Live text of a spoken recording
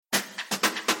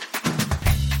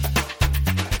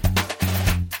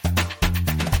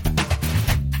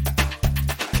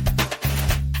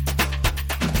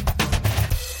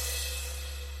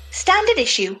Candid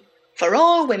issue for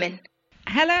all women.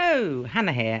 Hello,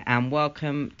 Hannah here, and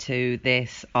welcome to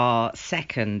this, our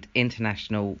second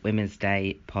International Women's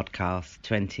Day podcast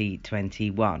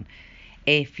 2021.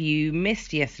 If you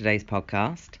missed yesterday's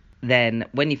podcast, then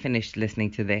when you finish listening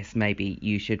to this, maybe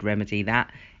you should remedy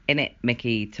that. In it,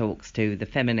 Mickey talks to the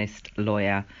feminist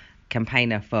lawyer,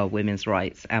 campaigner for women's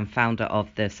rights and founder of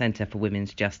the Centre for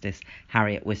Women's Justice,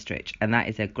 Harriet Wistrich, and that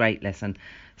is a great lesson.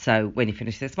 So when you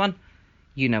finish this one,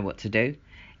 you know what to do.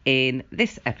 In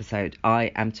this episode,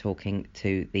 I am talking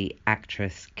to the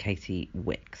actress Katy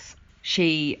Wix.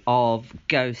 She of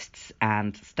Ghosts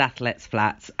and Statlet's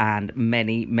Flats and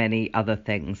many, many other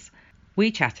things.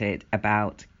 We chatted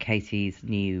about Katy's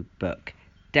new book,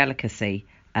 Delicacy,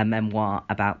 a memoir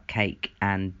about cake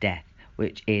and death,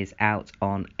 which is out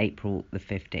on April the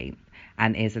 15th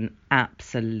and is an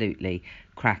absolutely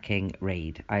cracking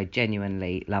read. I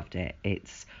genuinely loved it.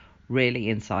 It's really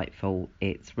insightful,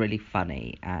 it's really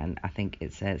funny, and I think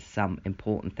it says some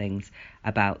important things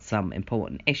about some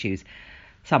important issues,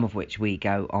 some of which we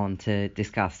go on to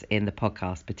discuss in the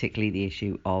podcast, particularly the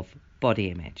issue of body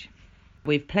image.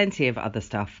 We've plenty of other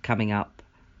stuff coming up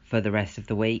for the rest of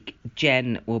the week.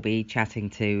 Jen will be chatting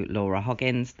to Laura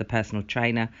Hoggins, the personal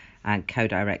trainer and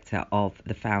co-director of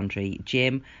the Foundry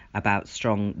Gym, about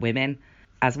strong women,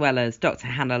 as well as Dr.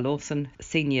 Hannah Lawson,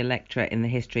 senior lecturer in the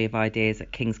history of ideas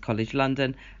at King's College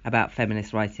London, about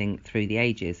feminist writing through the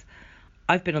ages.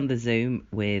 I've been on the Zoom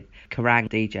with Kerrang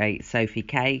DJ Sophie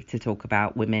Kay to talk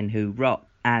about women who rock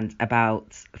and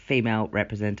about female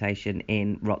representation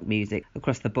in rock music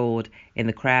across the board, in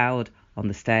the crowd, on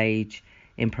the stage,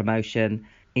 in promotion,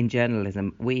 in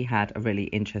journalism. We had a really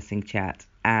interesting chat.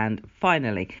 And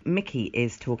finally, Mickey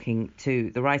is talking to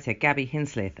the writer Gabby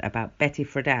Hinsmith about Betty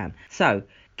Friedan. So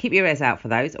keep your ears out for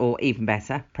those, or even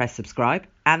better, press subscribe,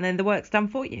 and then the work's done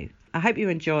for you. I hope you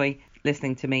enjoy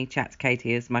listening to me chat to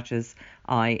Katy as much as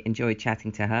I enjoyed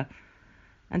chatting to her.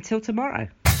 Until tomorrow.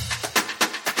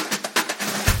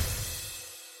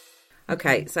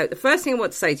 Okay, so the first thing I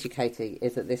want to say to you, Katy,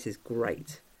 is that this is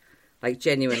great. Like,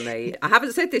 genuinely. I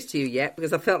haven't said this to you yet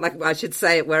because I felt like I should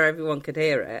say it where everyone could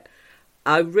hear it.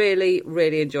 I really,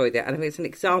 really enjoyed it. And I think it's an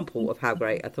example of how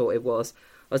great I thought it was.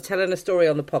 I was telling a story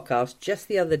on the podcast just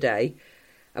the other day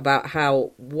about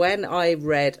how when I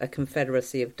read A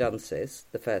Confederacy of Dunces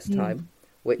the first time,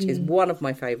 which is one of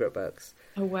my favourite books.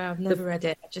 Oh, wow. I've never read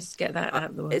it. Just get that out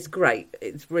of the way. It's great.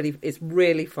 It's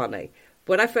really funny.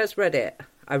 When I first read it,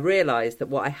 I realised that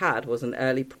what I had was an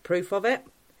early proof of it.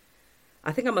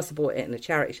 I think I must have bought it in a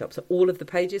charity shop, so all of the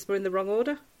pages were in the wrong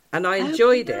order. And I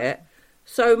enjoyed it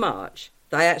so much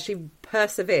that I actually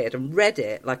persevered and read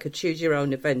it like a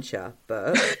choose-your-own-adventure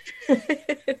book.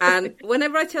 And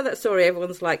whenever I tell that story,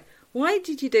 everyone's like, why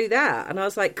did you do that? And I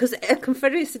was like, because A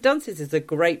Confederacy of Dunces is a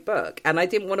great book, and I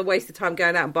didn't want to waste the time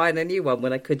going out and buying a new one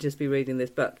when I could just be reading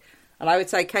this book. And I would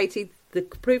say, Katy, the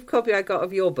proof copy I got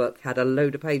of your book had a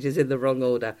load of pages in the wrong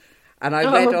order. And I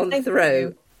read on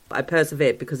through. I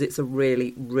persevered because it's a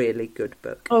really, really good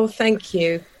book. Oh, thank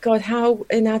you. God, how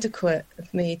inadequate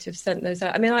of me to have sent those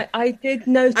out. I mean, I did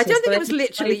notice. I don't think it was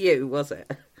literally you, was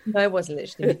it? No, it wasn't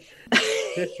literally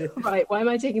me. Right, why am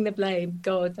I taking the blame?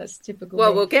 God, that's typical.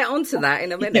 Well, we'll get on to that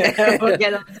in a minute. Yeah, we'll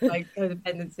get on to my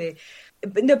codependency.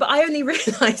 But I only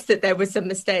realised that there was some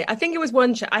mistake. I think it was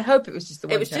one I hope it was just the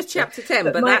one chapter. It was just chapter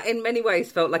 10, but that in many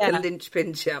ways felt like a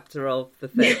linchpin chapter of the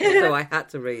thing, so I had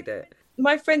to read it.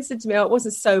 My friend said to me, "Oh, it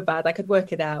wasn't so bad. I could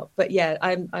work it out." But yeah,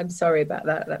 I'm sorry about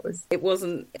that. It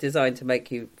wasn't designed to make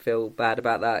you feel bad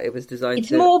about that. It was designed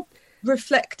It's more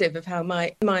reflective of how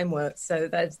my mine works. So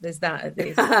there's that at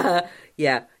least.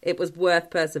 Yeah, it was worth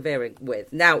persevering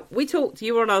with. Now,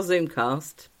 you were on our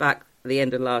Zoomcast back at the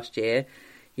end of last year.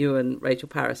 You and Rachel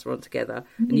Paris were on together.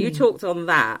 And you talked on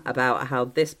that about how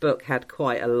this book had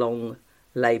quite a long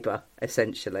labour,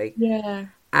 essentially. Yeah.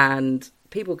 And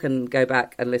people can go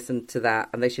back and listen to that,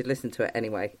 and they should listen to it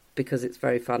anyway, because it's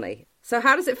very funny. So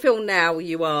how does it feel now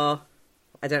you are,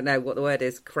 I don't know what the word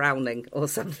is, crowning or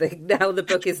something? Now the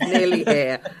book is nearly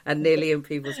here and nearly in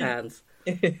people's hands.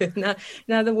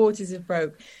 now the waters have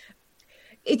broke.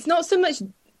 It's not so much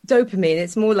dopamine,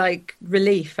 it's more like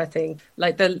relief, I think.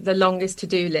 Like the longest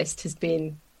to-do list has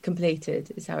been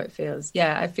completed, is how it feels.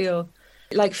 Yeah, I feel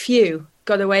like phew,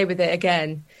 got away with it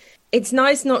again. It's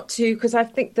nice not to, because I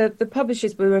think the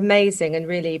publishers were amazing and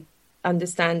really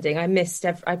understanding.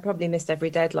 I probably missed every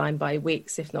deadline by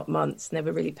weeks, if not months, and they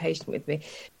were really patient with me.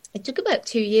 It took about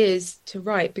 2 years to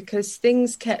write because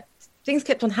things kept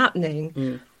on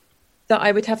happening that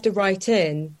I would have to write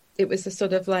in. It was a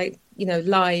sort of like,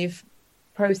 live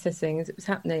processing as it was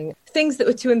happening. Things that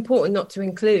were too important not to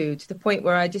include, to the point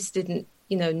where I just didn't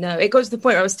no. It got to the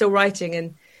point where I was still writing,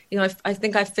 and I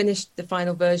think I finished the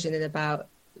final version in about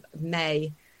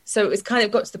May. So it was kind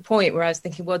of got to the point where I was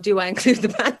thinking, well, do I include the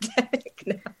pandemic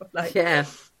now? Yeah.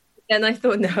 And I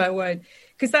thought, no, I won't,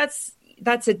 because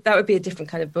that would be a different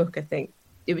kind of book. I think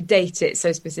it would date it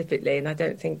so specifically, and I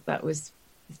don't think that was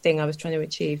the thing I was trying to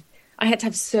achieve. I had to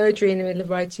have surgery in the middle of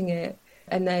writing it,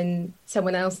 and then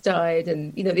someone else died,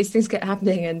 and these things kept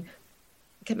happening, and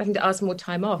I kept having to ask more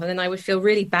time off, and then I would feel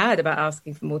really bad about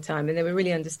asking for more time, and they were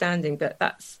really understanding, but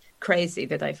that's crazy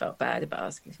that I felt bad about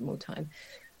asking for more time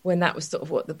when that was sort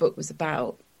of what the book was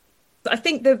about. But I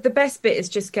think the best bit is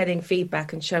just getting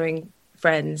feedback and showing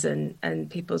friends and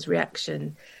people's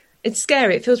reaction. It's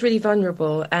scary. It feels really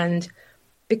vulnerable, and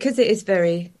because it is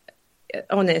very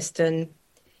honest, and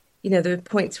there are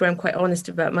points where I'm quite honest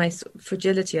about my sort of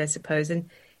fragility, I suppose. And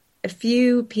a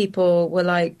few people were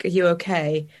like, "Are you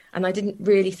okay?" And I didn't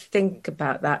really think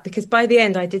about that, because by the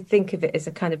end I did think of it as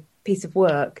a kind of piece of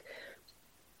work.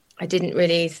 I didn't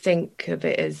really think of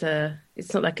it as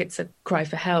it's not like it's a cry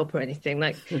for help or anything.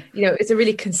 Like, it's a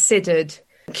really considered,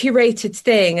 curated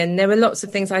thing. And there were lots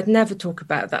of things I'd never talk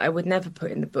about that I would never put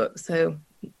in the book. So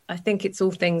I think it's all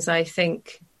things I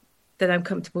think that I'm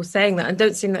comfortable saying that, and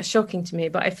don't seem that shocking to me.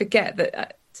 But I forget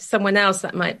that to someone else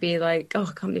that might be like, oh,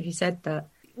 I can't believe you said that.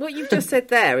 What you've just said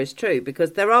there is true,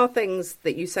 because there are things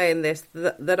that you say in this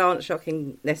that aren't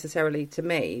shocking necessarily to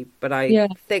me, but I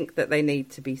think that they need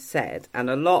to be said. And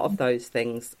a lot of those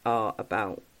things are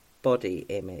about body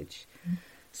image.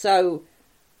 So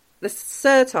the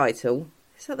surtitle,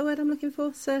 is that the word I'm looking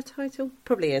for? Surtitle?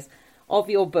 Probably is. Of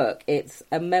your book, it's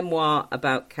a memoir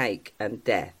about cake and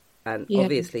death. And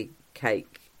obviously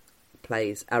cake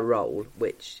plays a role,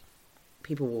 which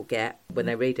people will get when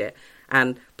they read it,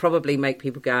 and probably make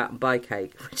people go out and buy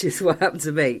cake, which is what happened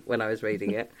to me when I was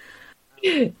reading it.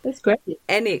 That's great.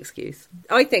 Any excuse.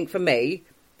 I think for me,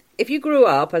 if you grew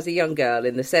up as a young girl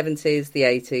in the 70s, the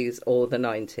 80s or the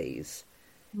 90s,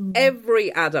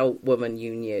 every adult woman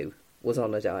you knew was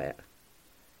on a diet.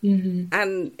 Mm-hmm.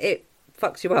 And it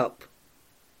fucks you up.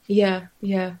 Yeah.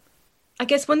 I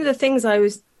guess one of the things I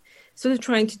was sort of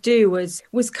trying to do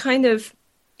was kind of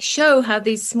show how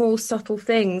these small, subtle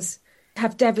things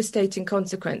have devastating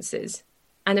consequences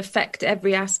and affect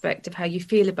every aspect of how you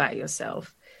feel about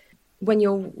yourself. When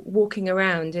you're walking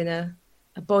around in a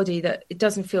body that it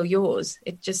doesn't feel yours,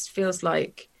 it just feels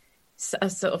like a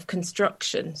sort of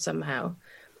construction somehow.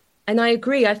 And I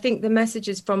agree. I think the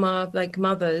messages from our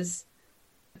mothers,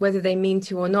 whether they mean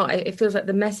to or not, it feels like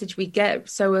the message we get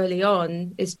so early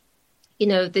on is,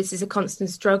 this is a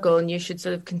constant struggle, and you should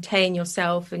sort of contain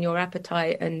yourself and your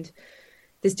appetite, and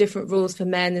there's different rules for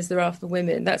men as there are for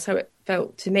women. That's how it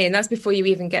felt to me. And that's before you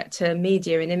even get to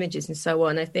media and images and so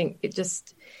on. I think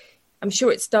I'm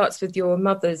sure it starts with your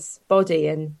mother's body.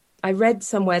 And I read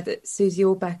somewhere that Susie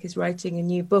Orbach is writing a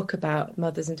new book about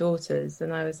mothers and daughters.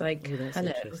 And I was like,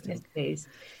 hello, yes, please.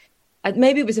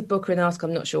 Maybe it was a book or an article,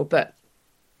 I'm not sure. But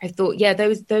I thought,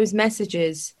 those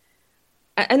messages.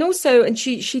 And also, and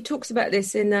she talks about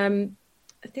this in,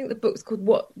 I think the book's called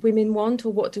What Women Want,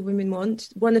 or What Do Women Want?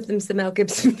 One of them's the Mel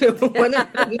Gibson film. One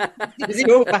of them is the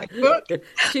Orbach book.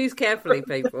 Choose carefully,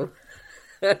 people.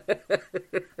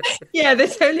 Yeah,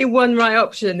 there's only one right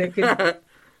option that could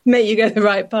make you go the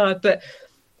right path. But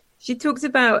she talks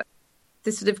about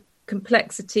the sort of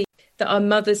complexity that our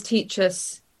mothers teach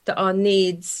us, that our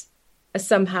needs are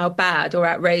somehow bad or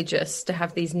outrageous to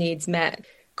have these needs met.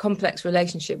 Complex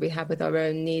relationship we have with our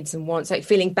own needs and wants, like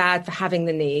feeling bad for having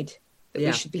the need, that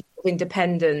we should be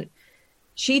independent.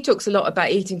 She talks a lot about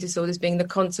eating disorders being the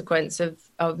consequence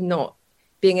of not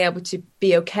being able to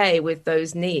be okay with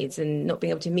those needs and not being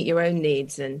able to meet your own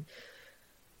needs. And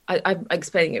I'm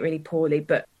explaining it really poorly,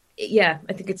 but I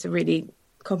think it's a really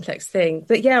complex thing.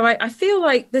 But I feel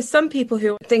like there's some people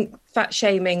who think fat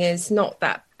shaming is not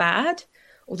that bad,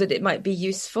 or that it might be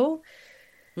useful.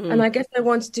 And I guess I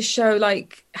wanted to show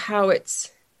how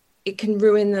it can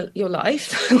ruin your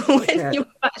life when you're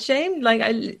fat shamed.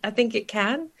 I think it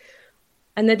can,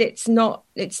 and that it's not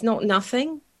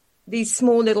nothing. These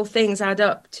small little things add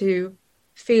up to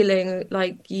feeling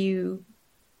like you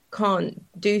can't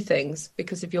do things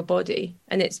because of your body,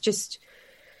 and it's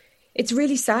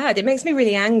really sad. It makes me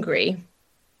really angry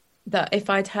that if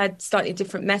I'd had slightly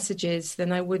different messages,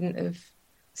 then I wouldn't have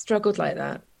struggled like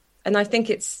that. And I think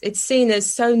it's seen as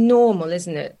so normal,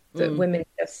 isn't it, that women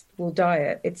just will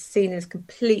diet. It's seen as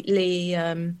completely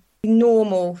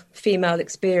normal female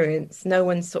experience. No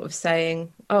one's sort of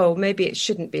saying, oh, maybe it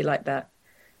shouldn't be like that.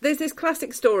 There's this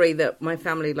classic story that my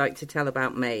family liked to tell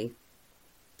about me,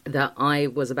 that I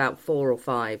was about 4 or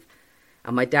 5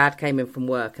 and my dad came in from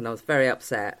work and I was very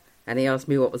upset. And he asked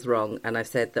me what was wrong, and I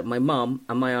said that my mum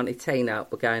and my auntie Tina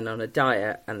were going on a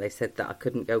diet, and they said that I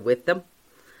couldn't go with them.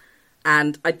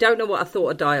 And I don't know what I thought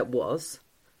a diet was.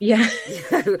 Yeah.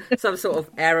 Some sort of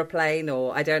aeroplane,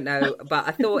 or I don't know, but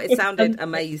I thought it sounded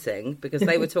amazing because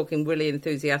they were talking really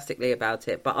enthusiastically about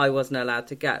it, but I wasn't allowed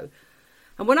to go.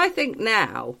 And when I think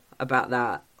now about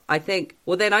that, I think,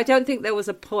 well, then I don't think there was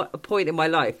a point in my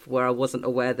life where I wasn't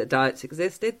aware that diets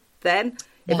existed then.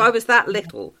 Yeah. If I was that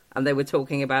little and they were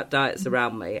talking about diets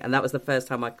around me, and that was the first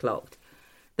time I clocked,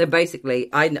 then basically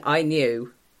I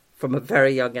knew from a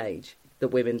very young age that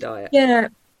women diet. Yeah.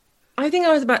 I think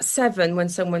I was about 7 when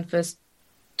someone first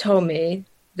told me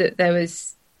that there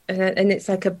was, and it's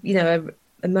like a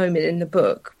moment in the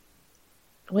book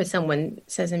where someone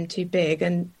says I'm too big,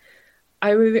 and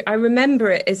I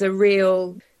remember it as a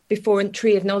real before and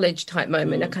tree of knowledge type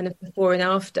moment, a kind of before and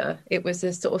after. It was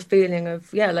a sort of feeling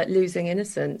of, like losing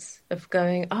innocence, of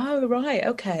going, oh, right,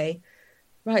 okay,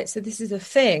 right, so this is a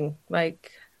thing.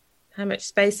 Like how much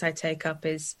space I take up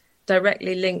is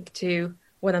directly linked to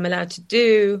what I'm allowed to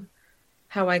do,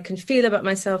 how I can feel about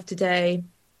myself today,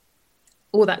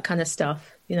 all that kind of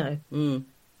stuff,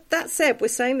 That said, we're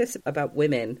saying this about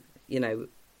women,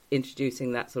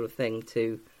 introducing that sort of thing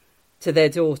to their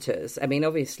daughters. I mean,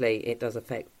 obviously it does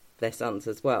affect their sons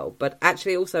as well, but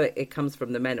actually also it comes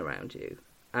from the men around you,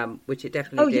 which it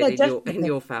definitely did in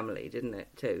your family, didn't it,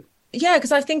 too? Yeah,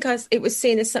 because I think it was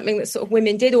seen as something that sort of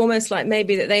women did, almost like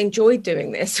maybe that they enjoyed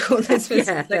doing this, or this was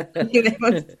something they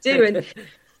wanted to do. And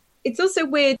it's also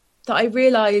weird that I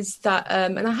realised that,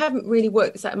 and I haven't really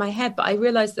worked this out in my head, but I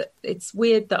realised that it's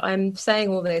weird that I'm saying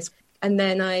all this, and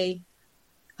then I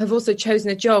have also chosen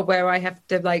a job where I have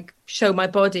to like show my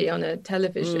body on a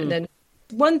television. And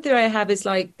one theory I have is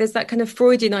like there's that kind of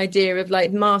Freudian idea of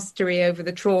like mastery over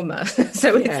the trauma.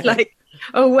 So it's like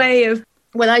a way of,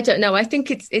 well, I don't know. I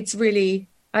think I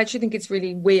actually think it's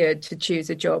really weird to choose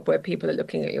a job where people are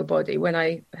looking at your body when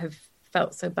I have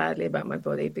felt so badly about my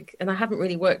body. And I haven't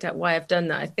really worked out why I've done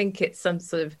that. I think it's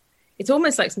it's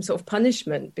almost like some sort of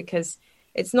punishment, because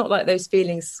it's not like those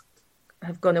feelings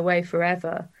have gone away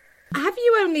forever. Have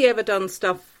you only ever done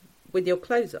stuff with your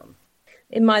clothes on?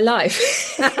 In my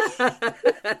life?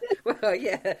 Well,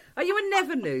 yeah. Are you a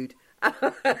never nude?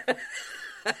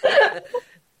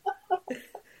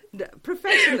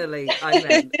 Professionally, I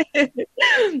meant.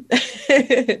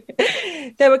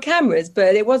 There were cameras,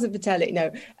 but it wasn't for telly.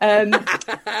 No,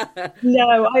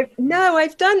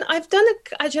 I've done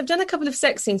a couple of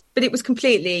sex scenes, but it was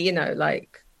completely,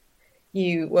 like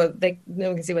no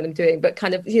one can see what I'm doing, but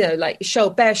kind of, like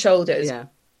bare shoulders,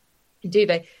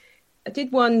 duvet. I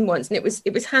did one once, and it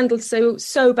was handled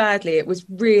so badly. It was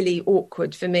really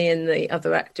awkward for me and the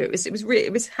other actor.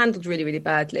 It was handled really, really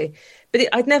badly. But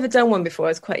I'd never done one before. I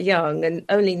was quite young, and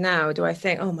only now do I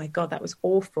think, oh my God, that was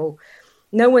awful.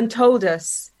 No one told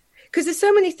us, because there's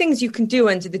so many things you can do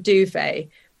under the duvet.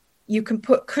 You can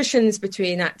put cushions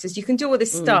between actors. You can do all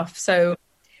this stuff. So,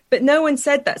 but no one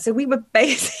said that. So we were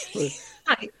basically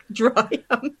like dry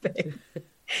humping.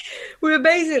 We were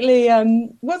basically,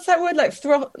 what's that word?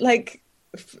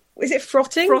 Is it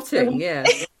frotting? Frotting, yeah.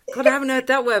 God, I haven't heard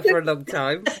that word for a long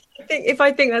time.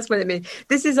 I think that's what it means.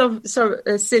 This is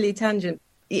a silly tangent.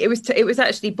 It was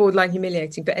actually borderline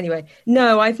humiliating. But anyway,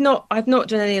 no, I've not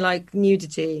done any like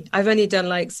nudity. I've only done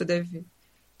like sort of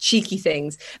cheeky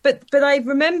things. But I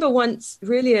remember once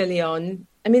really early on.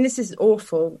 I mean, this is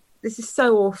awful. This is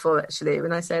so awful, actually,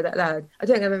 when I say that loud. I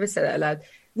don't think I've ever said that loud.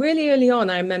 Really early on,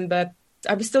 I remember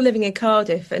I was still living in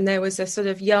Cardiff, and there was a sort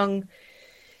of young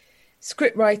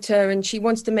scriptwriter, and she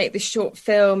wanted to make this short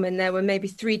film, and there were maybe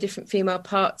 3 different female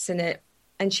parts in it,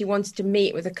 and she wanted to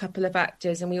meet with a couple of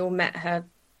actors, and we all met her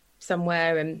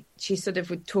somewhere, and she sort of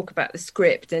would talk about the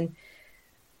script, and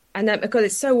God,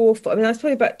 it's so awful. I mean, I was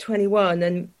probably about 21,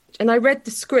 and I read the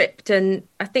script, and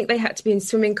I think they had to be in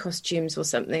swimming costumes or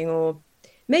something, or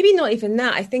maybe not even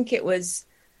that. I think it was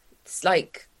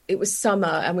summer,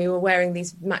 and we were wearing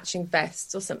these matching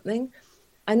vests or something.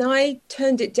 And I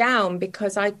turned it down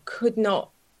because I could not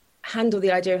handle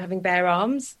the idea of having bare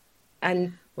arms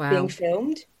and being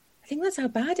filmed. I think that's how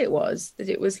bad it was, that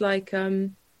it was like,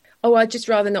 I'd just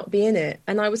rather not be in it.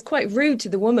 And I was quite rude to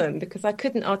the woman because I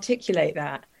couldn't articulate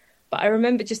that. But I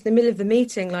remember just in the middle of the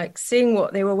meeting, like seeing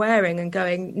what they were wearing and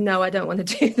going, no, I don't want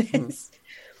to do this,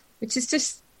 which is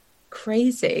just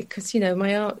crazy, because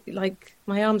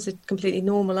my arms are completely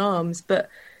normal arms, but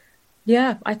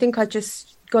I think I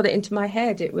just got it into my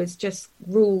head. It was just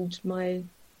ruled my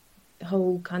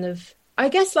whole kind of, I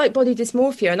guess, like body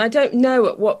dysmorphia, and I don't know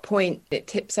at what point it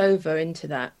tips over into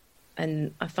that.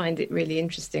 And I find it really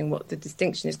interesting what the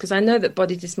distinction is, because I know that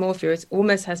body dysmorphia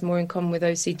almost has more in common with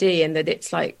OCD, and that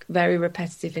it's like very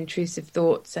repetitive, intrusive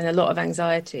thoughts and a lot of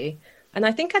anxiety. And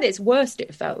I think at its worst,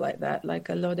 it felt like that, like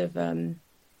a lot of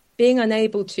being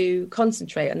unable to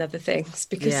concentrate on other things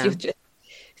because you're just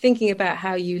thinking about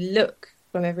how you look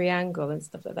from every angle and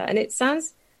stuff like that. And it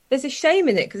sounds, there's a shame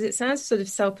in it because it sounds sort of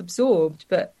self-absorbed,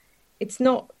 but it's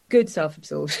not good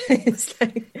self-absorbed. It's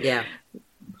like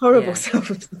horrible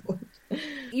self-absorbed.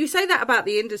 You say that about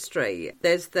the industry.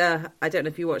 There's I don't know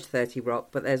if you watch 30 Rock,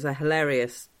 but there's a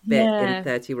hilarious bit in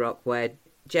 30 Rock where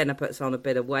Jenna puts on a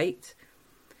bit of weight.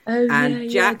 Oh, and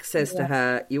Jack says to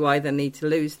her, you either need to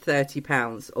lose 30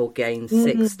 pounds or gain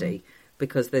 60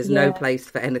 because there's no place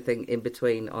for anything in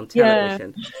between on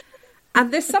television.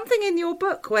 And there's something in your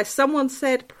book where someone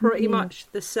said pretty much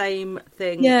the same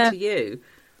thing to you.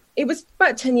 It was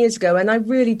about 10 years ago, and I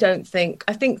really don't think...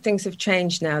 I think things have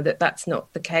changed now that that's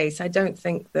not the case. I don't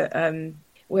think that... well, I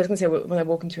was going to say, when I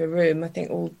walk into a room, I think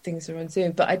all things are on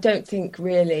Zoom, but I don't think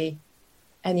really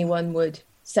anyone would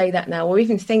say that now or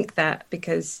even think that,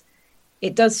 because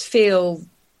it does feel...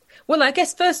 Well, I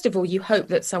guess, first of all, you hope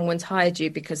that someone's hired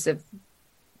you because of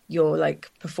your,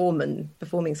 like, performing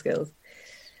skills.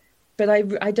 But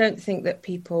I don't think that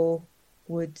people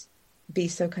would be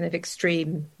so kind of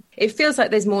extreme. It feels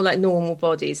like there's more like normal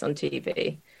bodies on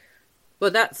TV.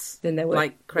 Well, that's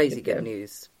like crazy good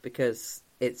news, because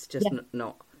it's just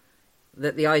not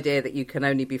that the idea that you can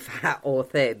only be fat or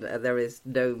thin and there is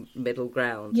no middle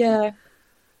ground. Yeah.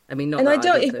 I mean, not and that I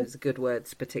don't those good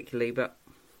words particularly, but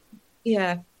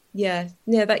that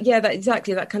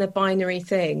exactly, that kind of binary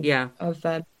thing. Yeah. Of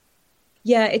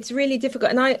it's really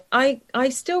difficult. And I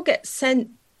still get sent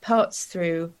parts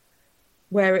through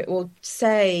where it will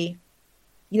say,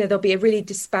 you know, there'll be a really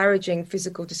disparaging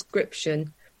physical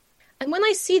description. And when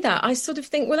I see that, I sort of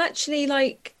think, well, actually,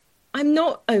 like, I'm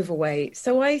not overweight.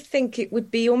 So I think it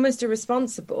would be almost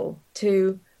irresponsible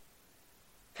to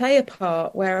play a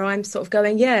part where I'm sort of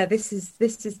going, this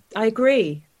is, I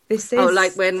agree. This is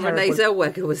like when Renee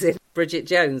Zellweger was in Bridget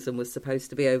Jones and was supposed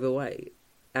to be overweight.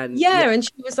 And and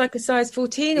she was like a size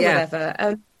 14 or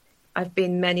whatever. I've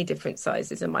been many different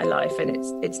sizes in my life,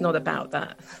 and it's not about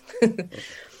that.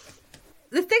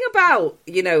 The thing about,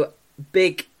 you know,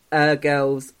 big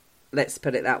girls, let's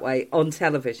put it that way, on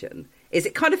television, is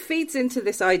it kind of feeds into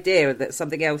this idea that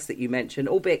something else that you mentioned,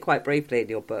 albeit quite briefly in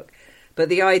your book, but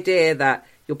the idea that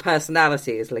your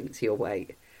personality is linked to your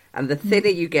weight. And the thinner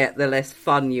you get, the less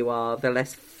fun you are, the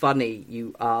less funny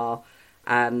you are,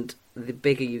 and the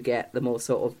bigger you get, the more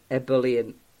sort of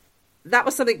ebullient. That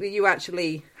was something that you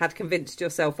actually had convinced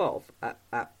yourself of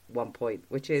at one point,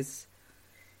 which is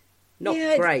not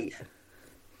great.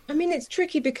 I mean, it's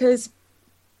tricky because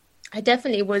I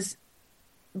definitely was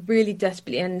really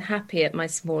desperately unhappy at my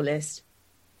smallest.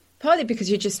 Partly because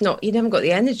you haven't got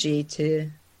the energy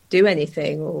to do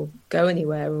anything or go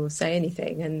anywhere or say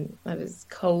anything. And I was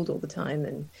cold all the time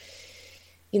and,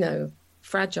 you know,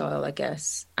 fragile, I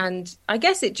guess. And I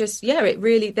guess it just, it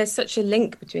really, there's such a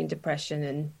link between depression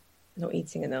and not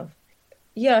eating enough.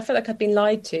 Yeah, I felt like I'd been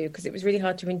lied to because it was really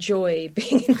hard to enjoy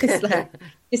being in this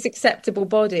this acceptable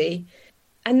body.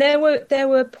 And there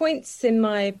were points in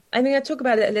I talk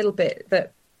about it a little bit,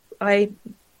 that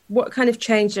what kind of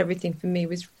changed everything for me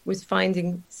was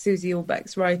finding Susie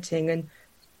Orbach's writing and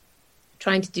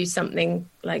trying to do something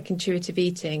like intuitive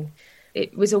eating.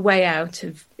 It was a way out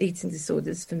of eating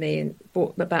disorders for me and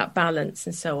brought about balance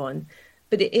and so on.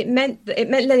 But it meant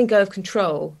letting go of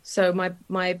control. So my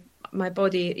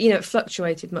body, you know, it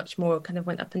fluctuated much more, kind of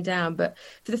went up and down. But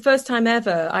for the first time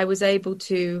ever, I was able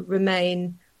to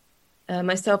remain,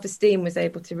 my self-esteem was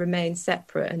able to remain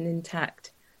separate and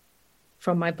intact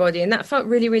from my body. And that felt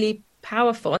really, really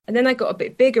powerful. And then I got a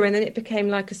bit bigger, and then it became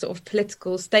like a sort of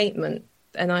political statement.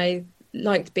 And I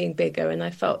liked being bigger, and I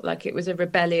felt like it was and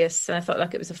I felt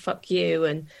like it was a fuck you.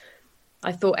 And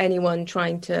I thought anyone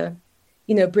trying to,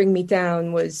 you know, bring me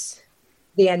down was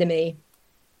the enemy.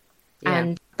 Yeah.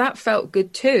 And that felt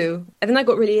good too. And then I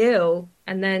got really ill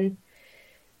and then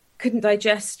couldn't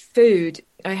digest food.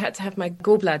 I had to have my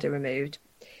gallbladder removed.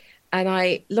 And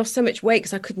I lost so much weight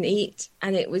because I couldn't eat.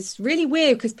 And it was really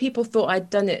weird because people thought I'd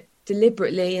done it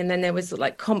deliberately. And then there was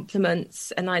like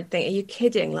compliments. And I'd think, are you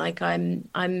kidding? Like I'm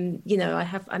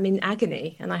in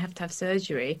agony and I have to have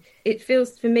surgery. It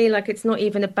feels for me like it's not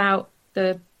even about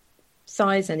the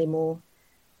size anymore.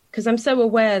 Because I'm so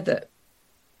aware that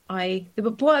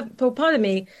part of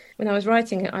me, when I was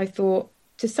writing it, I thought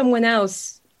to someone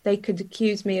else, they could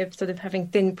accuse me of sort of having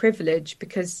thin privilege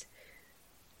because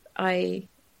I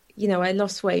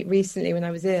lost weight recently when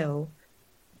I was ill.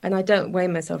 and I don't weigh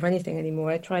myself or anything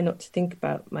anymore. I try not to think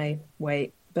about my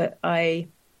weight, but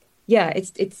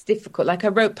it's difficult. Like I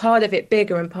wrote part of it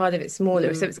bigger and part of it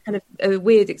smaller. So it's kind of a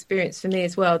weird experience for me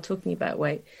as well, talking about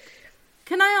weight.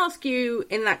 Can I ask you,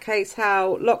 in that case,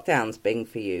 how lockdown's been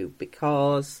for you?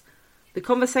 Because the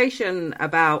conversation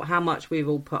about how much we've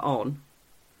all put on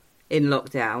in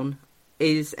lockdown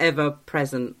is ever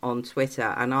present on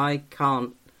Twitter, and I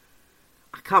can't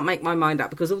make my mind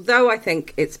up, because although I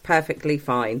think it's perfectly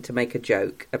fine to make a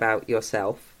joke about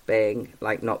yourself being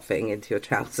like not fitting into your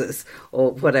trousers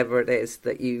or whatever it is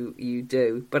that you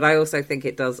do, but I also think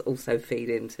it does also feed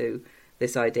into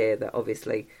this idea that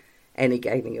obviously any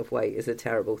gaining of weight is a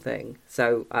terrible thing.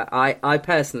 So I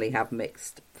personally have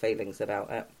mixed feelings about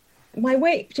it. My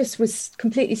weight just was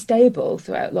completely stable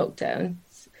throughout lockdown.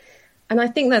 And I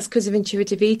think that's because of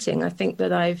intuitive eating. I think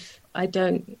that I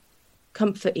don't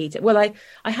comfort eat. Well, I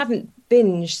haven't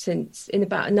binged since in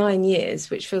about 9 years,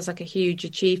 which feels like a huge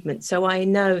achievement. So I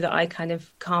know that I kind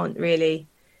of can't really,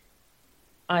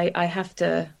 I have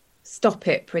to stop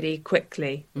it pretty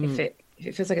quickly if it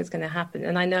feels like it's going to happen.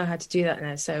 And I know how to do that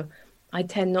now. So I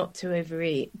tend not to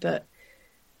overeat, but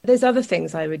there's other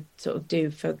things I would sort of do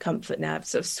for comfort now. I've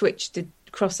sort of switched to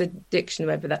cross addiction,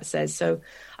 whatever that says. So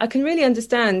I can really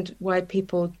understand why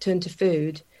people turn to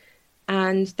food.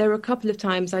 And there were a couple of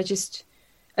times like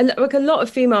a lot of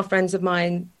female friends of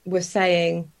mine were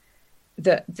saying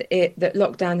that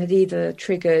lockdown had either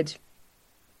triggered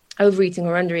overeating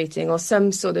or undereating or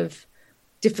some sort of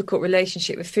difficult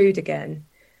relationship with food again,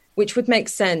 which would make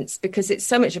sense because it's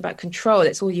so much about control.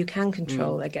 It's all you can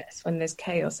control, I guess, when there's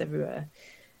chaos everywhere.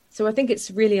 So I think it's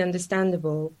really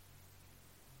understandable,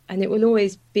 and it will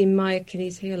always be my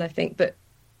Achilles heel, I think. But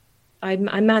I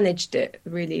managed it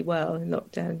really well in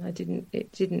lockdown.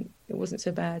 It wasn't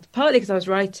so bad. Partly because I was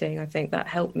writing, I think that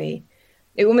helped me.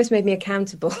 It almost made me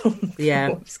accountable. Yeah.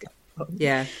 For what was going on.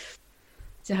 Yeah.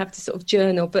 To have to sort of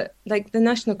journal, but like the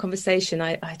national conversation,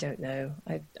 I don't know.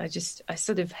 I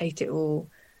sort of hate it all.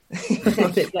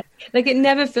 like it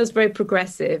never feels very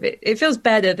progressive. It feels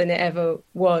better than it ever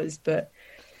was, but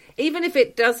even if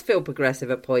it does feel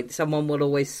progressive at points, someone will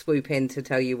always swoop in to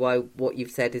tell you why what you've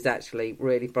said is actually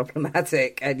really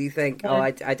problematic, and you think,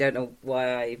 I don't know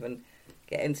why I even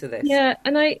get into this. Yeah,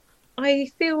 and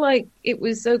I feel like it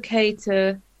was okay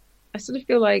to. I sort of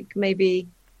feel like maybe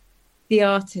the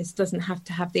artist doesn't have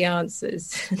to have the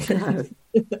answers. No.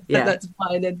 Yeah, that's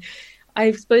fine. And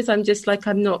I suppose I'm just like,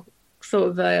 I'm not sort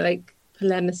of a like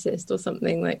polemicist or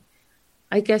something. Like,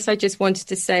 I guess I just wanted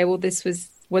to say, well, this was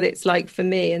what it's like for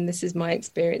me, and this is my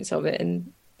experience of it,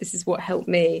 and this is what helped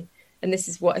me, and this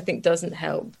is what I think doesn't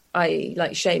help. I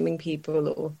like shaming people,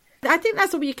 or I think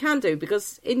that's all you can do,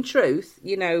 because in truth,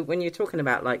 you know, when you're talking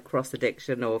about like cross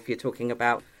addiction, or if you're talking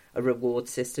about a reward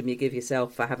system you give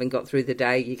yourself for having got through the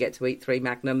day, you get to eat 3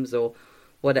 Magnums or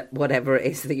whatever it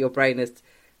is that your brain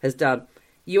has done.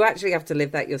 You actually have to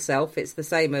live that yourself. It's the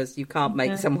same as you can't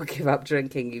make someone give up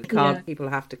drinking. You can't. Yeah. People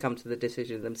have to come to the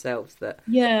decision themselves that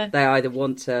they either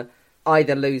want to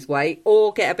either lose weight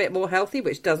or get a bit more healthy,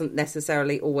 which doesn't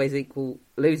necessarily always equal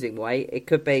losing weight. It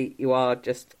could be you are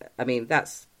just, I mean,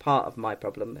 that's part of my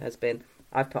problem has been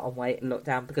I've put on weight and looked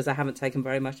down because I haven't taken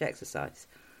very much exercise.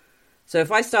 So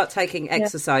if I start taking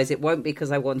exercise, it won't be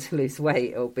because I want to lose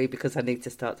weight. It'll be because I need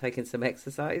to start taking some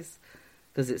exercise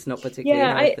because it's not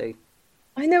particularly healthy.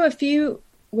 I know a few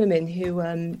women who,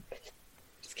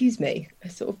 excuse me, I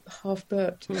sort of half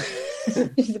burped.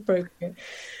 It's appropriate.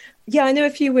 Yeah, I know a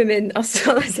few women, I'll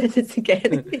say this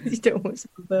again, you don't want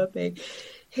some burping,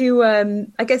 who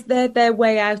I guess they're their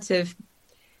way out of,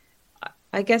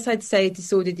 I guess I'd say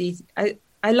disordered eating.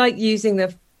 I like using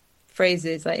the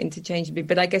phrases like interchangeably,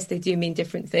 but I guess they do mean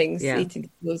different things, eating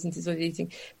disorders and disordered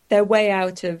eating. Their way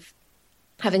out of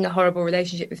having a horrible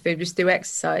relationship with food was through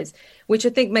exercise, which I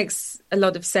think makes a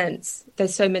lot of sense.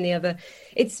 There's so many other,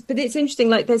 but it's interesting.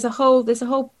 Like there's a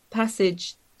whole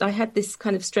passage. I had this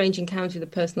kind of strange encounter with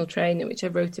a personal trainer, which I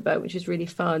wrote about, which was really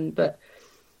fun. But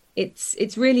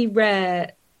it's really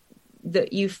rare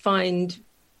that you find,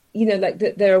 you know, like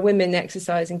that there are women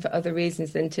exercising for other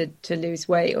reasons than to lose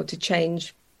weight or to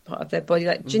change part of their body.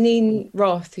 Like Janine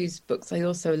Roth, whose books I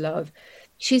also love.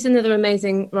 She's another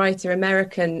amazing writer,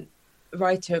 American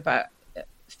writer about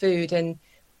food, and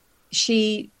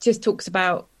she just talks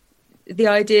about the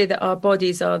idea that our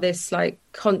bodies are this like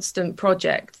constant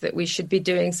project that we should be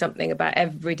doing something about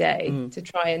every day to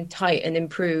try and tighten,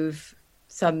 improve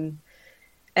some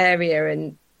area,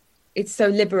 and it's so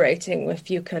liberating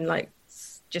if you can like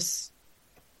just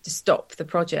stop the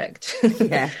project.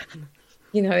 Yeah.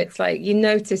 You know, it's like you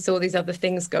notice all these other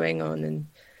things going on, and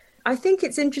I think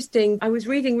it's interesting. I was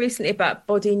reading recently about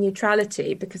body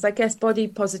neutrality because I guess body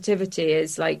positivity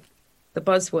is like the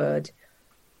buzzword.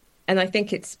 And I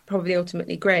think it's probably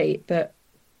ultimately great. But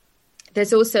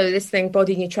there's also this thing,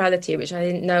 body neutrality, which I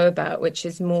didn't know about, which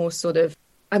is more sort of,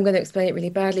 I'm going to explain it really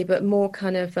badly, but more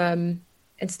kind of, and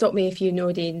stop me if you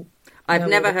already I've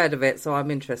never heard of it, so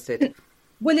I'm interested.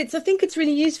 Well, I think it's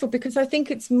really useful because I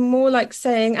think it's more like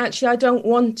saying, actually, I don't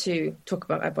want to talk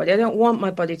about my body. I don't want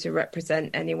my body to represent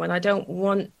anyone. I don't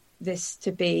want this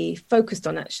to be focused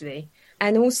on, actually.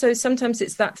 And also sometimes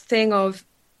it's that thing of,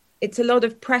 it's a lot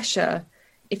of pressure.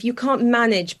 If you can't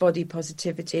manage body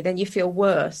positivity, then you feel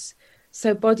worse.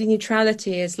 So body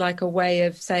neutrality is like a way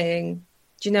of saying,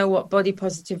 do you know what? Body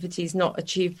positivity is not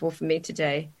achievable for me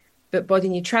today, but body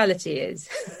neutrality is.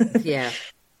 Yeah.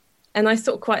 And I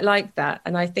sort of quite like that.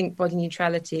 And I think body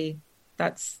neutrality,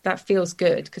 that feels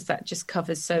good because that just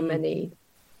covers so many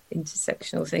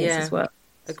intersectional things as well.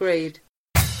 Agreed.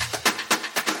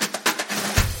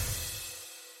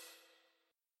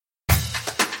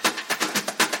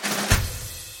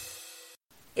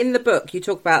 In the book, you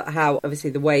talk about how, obviously,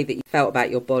 the way that you felt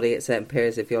about your body at certain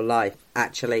periods of your life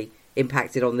actually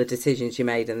impacted on the decisions you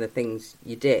made and the things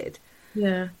you did.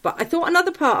 Yeah. But I thought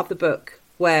another part of the book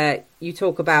where you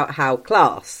talk about how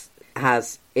class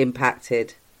has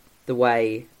impacted the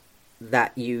way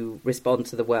that you respond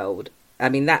to the world. I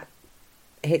mean,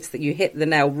 you hit the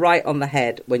nail right on the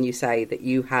head when you say that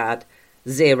you had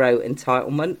zero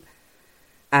entitlement.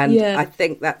 And I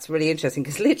think that's really interesting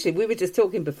because literally we were just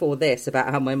talking before this about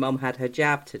how my mum had her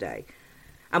jab today.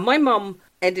 And my mum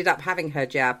ended up having her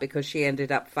jab because she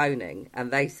ended up phoning and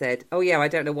they said, oh, yeah, I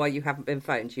don't know why you haven't been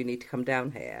phoned. You need to come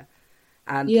down here.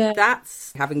 And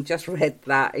that's, having just read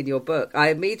that in your book, I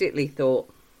immediately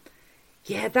thought,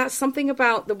 yeah, that's something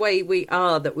about the way we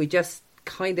are that we just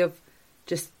kind of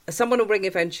someone will ring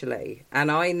eventually.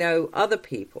 And I know other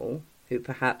people who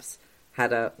perhaps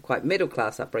had a quite middle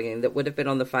class upbringing that would have been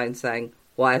on the phone saying,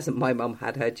 why hasn't my mum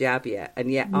had her jab yet?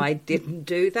 And yet I didn't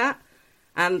do that.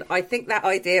 And I think that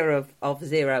idea of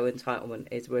zero entitlement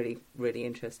is really, really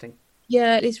interesting.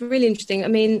 Yeah, it's really interesting. I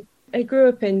mean, I grew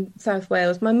up in South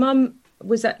Wales. My mum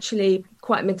was actually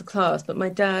quite middle class, but my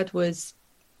dad was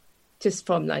just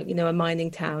from a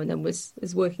mining town and was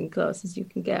as working class as you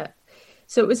can get.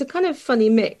 So it was a kind of funny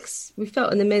mix. We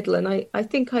felt in the middle, and I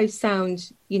think I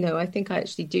sound, I think I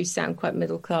actually do sound quite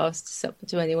middle class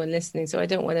to anyone listening. So I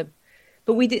don't want to,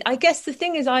 but we did. I guess the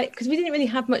thing is, because we didn't really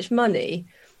have much money,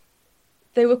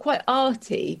 they were quite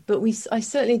arty, but I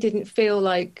certainly didn't feel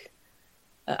like.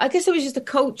 I guess it was just a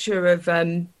culture of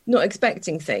not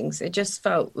expecting things. It just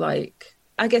felt like.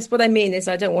 I guess what I mean is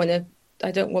I don't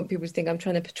want people to think I'm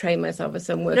trying to portray myself as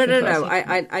some working class.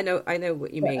 No. I know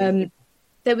what you mean.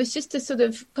 There was just a sort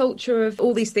of culture of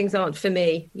all these things aren't for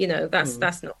me. That's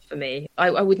not for me. I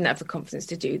wouldn't have the confidence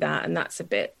to do that, and that's a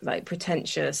bit like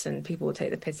pretentious, and people will take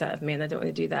the piss out of me, and I don't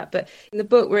want to do that. But in the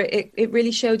book, where it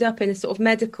really showed up in a sort of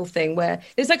medical thing, where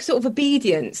there's like sort of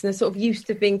obedience and a sort of used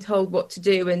to being told what to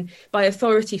do and by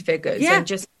authority figures, and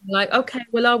just like, okay,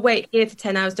 well, I'll wait here for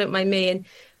 10 hours. Don't mind me. And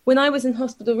when I was in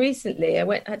hospital recently,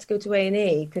 I had to go to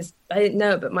A&E because I didn't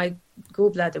know, but my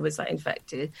gallbladder was like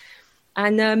infected.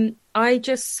 And I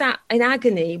just sat in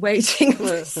agony waiting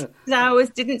for 6 hours,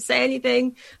 didn't say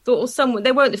anything, thought,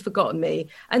 they won't have forgotten me.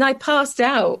 And I passed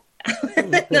out.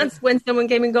 And that's when someone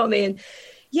came and got me. And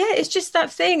it's just that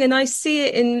thing. And I see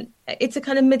it it's a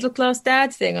kind of middle class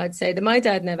dad thing, I'd say, that my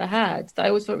dad never had, that I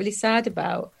always felt really sad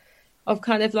about, of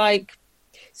kind of like,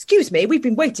 excuse me, we've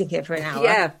been waiting here for an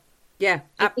hour. Yeah.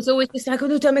 It's always just like, oh,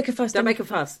 no, don't make a fuss. Don't make a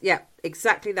fuss. Yeah,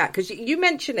 exactly that. Because you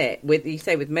mention it with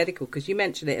medical, because you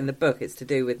mention it in the book, it's to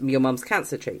do with your mum's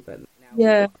cancer treatment.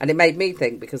 Yeah. And it made me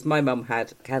think, because my mum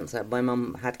had cancer. My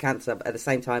mum had cancer at the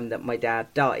same time that my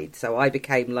dad died. So I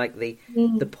became like the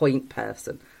point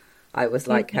person. I was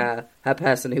like her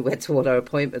person who went to all her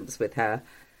appointments with her.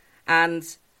 And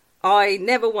I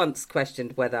never once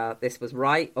questioned whether this was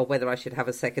right or whether I should have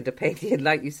a second opinion,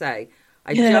 like you say.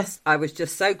 I was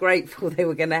just so grateful they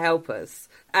were going to help us.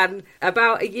 And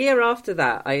about a year after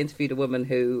that, I interviewed a woman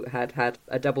who had had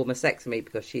a double mastectomy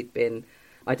because she'd been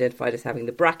identified as having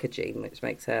the BRCA gene, which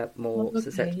makes her more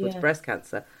susceptible to breast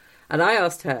cancer. And I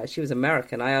asked her, she was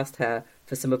American, I asked her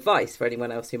for some advice for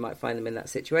anyone else who might find them in that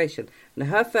situation. And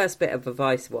her first bit of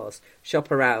advice was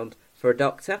shop around for a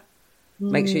doctor.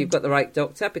 Make sure you've got the right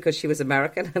doctor, because she was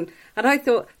American. And I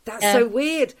thought, that's so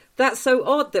weird. That's so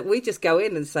odd that we just go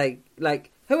in and say,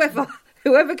 like, whoever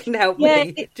can help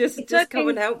me, just come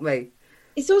and help me.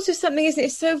 It's also something, isn't it?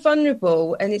 It's so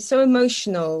vulnerable and it's so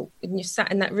emotional when you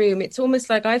sat in that room. It's almost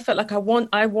like I felt like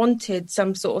I wanted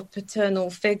some sort of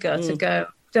paternal figure to go,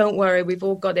 don't worry, we've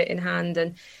all got it in hand.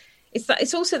 And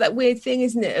it's also that weird thing,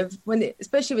 isn't it, of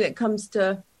especially when it comes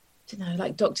to,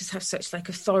 like doctors have such like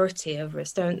authority over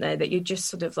us, don't they, that you're just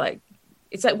sort of like,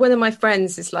 it's like one of my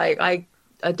friends is like, I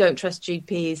don't trust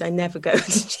GPs, I never go to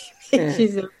GPs.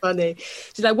 She's so funny.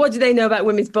 She's like, what do they know about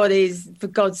women's bodies? For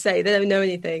God's sake, they don't know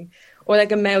anything. Or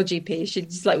like a male GP, she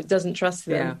just like doesn't trust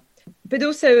them. Yeah. But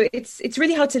also, it's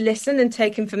really hard to listen and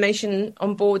take information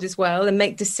on board as well and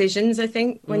make decisions, I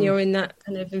think, when you're in that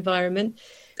kind of environment.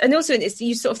 And also,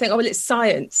 you sort of think, oh, well, it's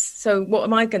science. So what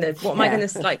am I going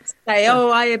to like say?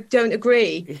 Oh, I don't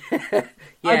agree. I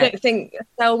don't think a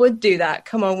cell would do that.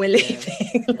 Come on, we're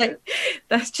leaving. Like,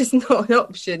 that's just not an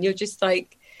option. You're just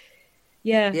like,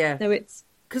 no, it's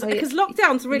because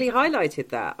lockdowns really highlighted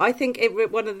that. I think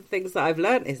one of the things that I've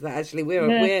learned is that actually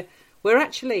we're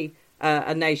actually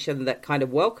a nation that kind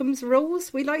of welcomes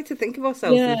rules. We like to think of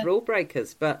ourselves as rule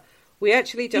breakers, but we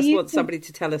actually just want somebody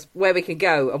to tell us where we can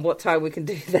go and what time we can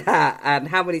do that and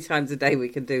how many times a day we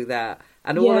can do that.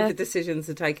 And all of the decisions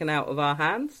are taken out of our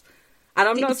hands. And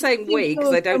I'm not saying we,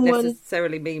 because I don't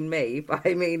necessarily mean me, but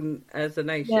I mean as a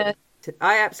nation. Yeah.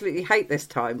 I absolutely hate this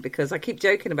time because I keep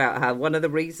joking about how one of the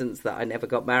reasons that I never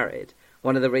got married,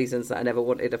 one of the reasons that I never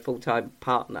wanted a full-time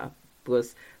partner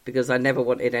was because I never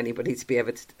wanted anybody to be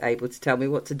able to tell me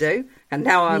what to do. And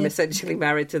now I'm essentially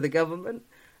married to the government.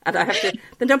 And I have to,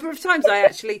 the number of times I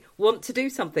actually want to do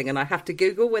something and I have to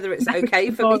Google whether it's okay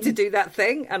for me to do that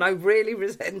thing. And I really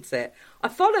resent it. I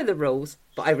follow the rules,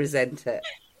 but I resent it.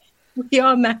 We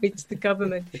are married to the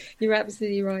government. You're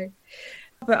absolutely right.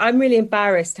 But I'm really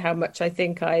embarrassed how much I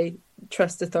think I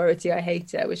trust authority. I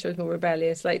hate it. I wish I was more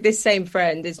rebellious. Like this same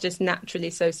friend is just naturally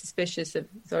so suspicious of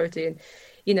authority. And,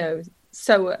 you know,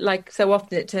 so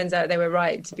often it turns out they were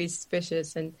right to be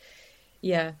suspicious. And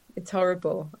yeah, it's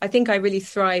horrible. I think I really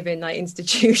thrive in like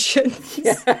institutions.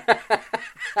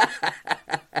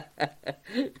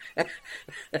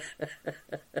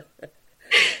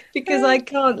 Because I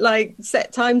can't like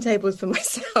set timetables for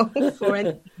myself or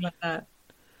anything like that.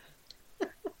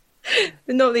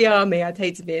 But not the army. I'd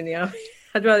hate to be in the army.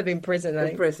 I'd rather be in prison.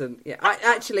 In prison, yeah.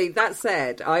 That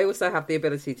said, I also have the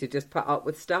ability to just put up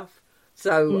with stuff.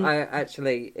 So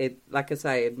like I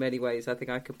say, in many ways, I think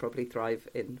I could probably thrive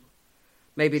in,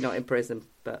 maybe not in prison,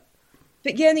 but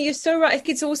yeah, no, you're so right. I think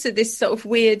it's also this sort of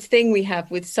weird thing we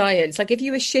have with science. Like if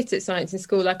you were shit at science in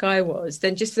school, like I was,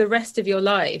 then just for the rest of your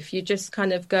life, you just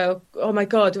kind of go, oh my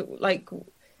God, like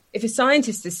if a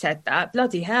scientist has said that,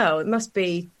 bloody hell, it must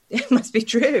be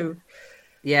true.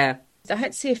 Yeah. I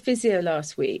had to see a physio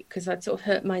last week because I'd sort of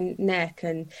hurt my neck,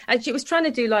 and actually was trying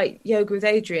to do like yoga with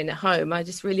Adrian at home. I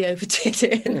just really overdid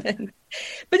it.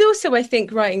 But also I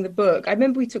think writing the book, I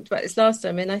remember we talked about this last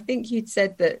time, and I think you'd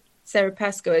said that Sarah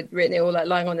Pascoe had written it all like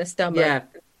lying on her stomach. Yeah.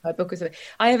 My book or something.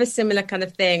 I have a similar kind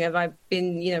of thing of I've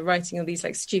been, writing all these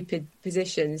like stupid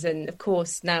positions, and of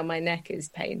course now my neck is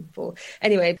painful.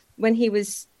 Anyway, when he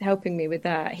was helping me with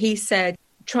that, he said,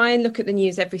 try and look at the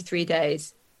news every 3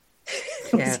 days.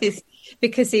 Yeah.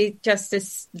 Because he just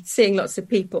is seeing lots of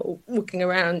people walking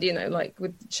around, like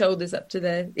with shoulders up to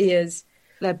their ears,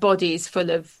 their bodies full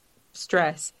of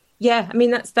stress. Yeah, I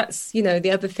mean, that's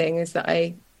the other thing is that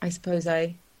I suppose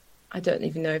I don't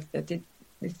even know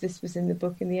if this was in the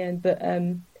book in the end, but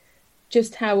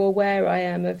just how aware I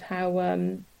am of how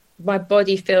my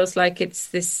body feels like it's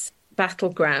this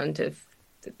battleground of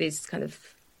these kind of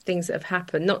things that have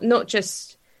happened. Not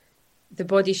just the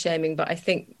body shaming, but I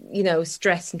think,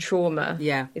 stress and trauma.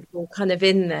 Yeah. It's all kind of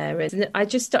in there. And I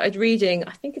just started reading,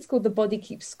 I think it's called The Body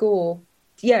Keeps Score.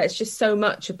 Yeah, it's just so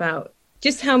much about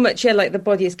just how much, like the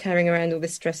body is carrying around all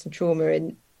this stress and trauma.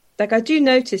 And like, I do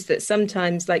notice that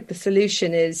sometimes like the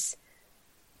solution is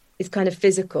kind of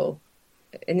physical.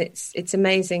 And it's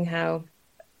amazing how,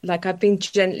 like, I've been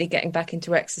gently getting back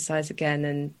into exercise again.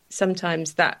 And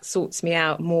sometimes that sorts me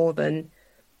out more than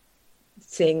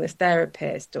seeing this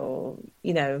therapist or,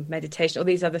 meditation, all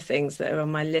these other things that are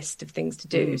on my list of things to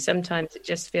do. Sometimes it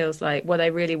just feels like what I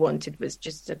really wanted was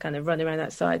just to kind of run around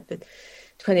outside for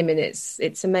 20 minutes.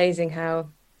 It's amazing how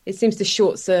it seems to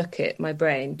short circuit my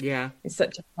brain in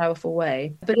such a powerful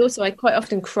way. But also I quite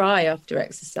often cry after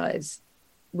exercise,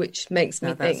 which makes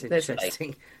me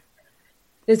think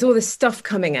there's all this stuff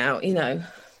coming out,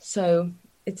 so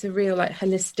it's a real like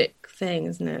holistic thing,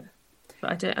 isn't it?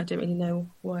 But I don't really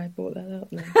know why I brought that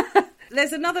up now.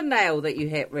 There's another nail that you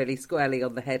hit really squarely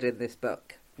on the head in this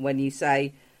book when you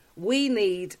say, we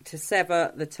need to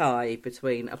sever the tie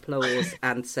between applause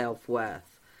and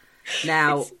self-worth.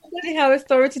 Now, it's funny how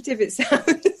authoritative it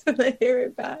sounds when I hear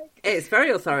it back. It's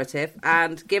very authoritative,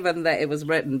 and given that it was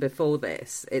written before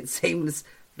this, it seems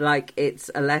like it's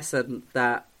a lesson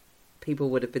that people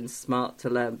would have been smart to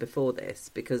learn before this,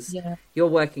 because Yeah. you're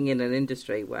working in an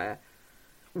industry where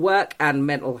work and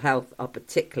mental health are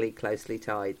particularly closely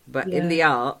tied. But in the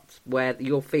art, where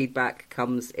your feedback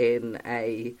comes in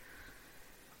a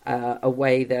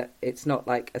way that it's not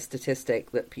like a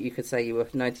statistic that you could say you were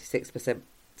 96%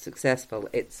 successful.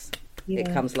 It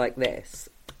comes like this,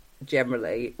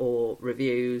 generally, or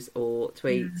reviews or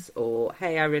tweets or,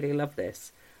 hey, I really love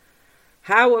this.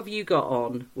 How have you got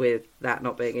on with that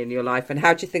not being in your life, and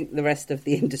how do you think the rest of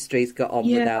the industry's got on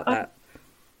without that?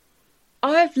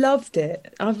 I've loved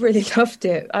it. I've really loved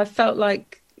it. I felt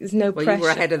like there's no pressure. You were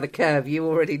ahead of the curve. You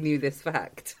already knew this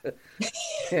fact.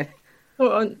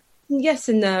 Well, yes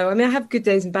and no. I mean, I have good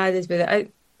days and bad days with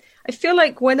it. I feel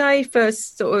like when I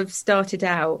first sort of started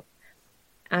out,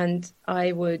 and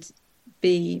I would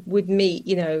meet,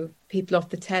 you know, people off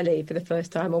the telly for the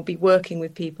first time, or be working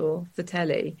with people off the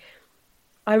telly,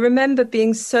 I remember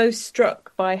being so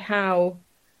struck by how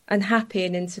unhappy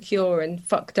and insecure and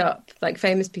fucked up like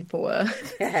famous people were.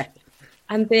 Yeah.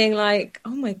 And being like,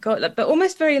 oh my God, like, but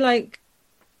almost very like,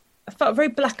 I felt very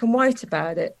black and white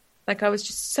about it. Like I was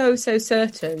just so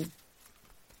certain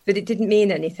that it didn't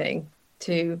mean anything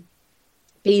to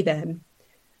be them,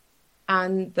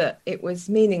 and that it was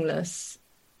meaningless.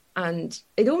 And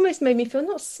it almost made me feel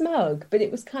not smug, but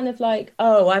it was kind of like,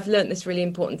 oh, I've learned this really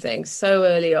important thing so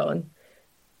early on.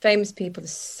 Famous people are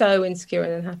so insecure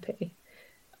and unhappy.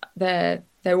 They're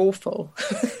awful.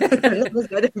 I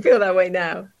don't feel that way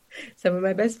now. Some of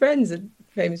my best friends are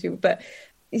famous people. But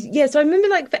yeah, so I remember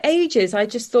like for ages, I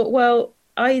just thought, well,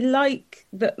 I like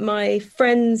that my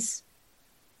friends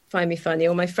find me funny,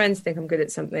 or my friends think I'm good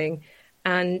at something.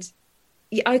 And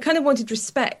I kind of wanted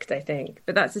respect, I think,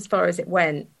 but that's as far as it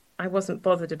went. I wasn't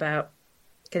bothered about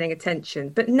getting attention.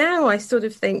 But now I sort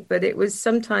of think that it was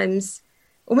sometimes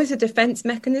almost a defense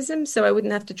mechanism, so I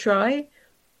wouldn't have to try.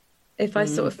 If I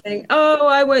sort of think, oh,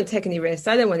 I won't take any risks,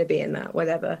 I don't want to be in that,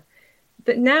 whatever.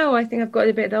 But now I think I've got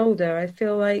a bit older, I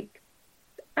feel like,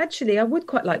 actually, I would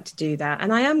quite like to do that.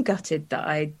 And I am gutted that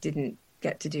I didn't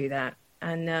get to do that.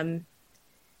 And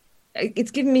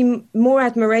it's given me more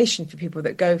admiration for people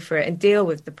that go for it and deal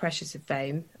with the pressures of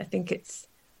fame. I think it's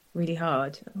really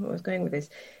hard. I was going with this.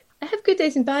 I have good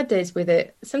days and bad days with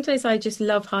it. Sometimes I just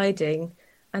love hiding.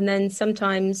 And then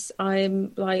sometimes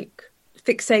I'm like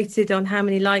fixated on how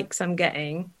many likes I'm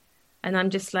getting. And I'm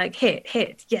just like,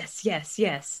 hit,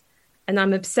 yes. And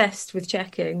I'm obsessed with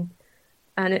checking.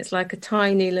 And it's like a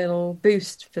tiny little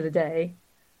boost for the day.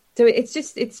 So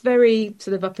it's very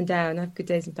sort of up and down. I have good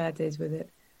days and bad days with it.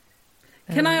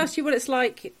 Can I ask you what it's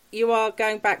like? You are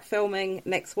going back filming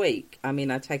next week. I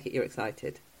mean, I take it you're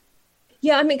excited.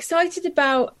 Yeah, I'm excited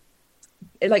about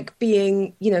like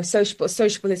being, you know, sociable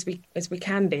as we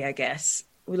can be, I guess.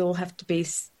 We'll all have to be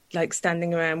like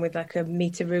standing around with like a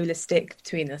meter ruler stick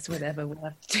between us, whatever we'll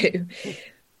have to do.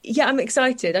 Yeah, I'm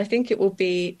excited. I think it will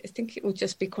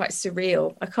just be quite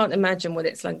surreal. I can't imagine what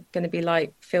it's like going to be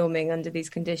like filming under these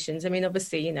conditions. I mean,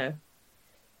 obviously, you know,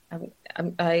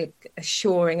 I'm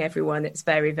assuring everyone it's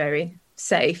very, very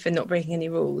safe and not breaking any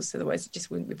rules. Otherwise, it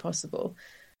just wouldn't be possible.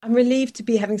 I'm relieved to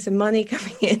be having some money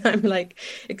coming in. I'm like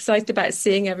excited about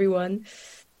seeing everyone.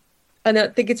 And I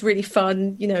think it's really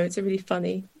fun. You know, it's a really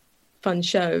fun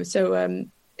show. So, and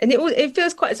it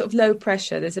feels quite sort of low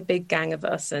pressure. There's a big gang of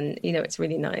us and, you know, it's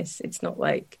really nice. It's not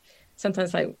like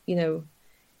sometimes like, you know,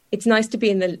 it's nice to be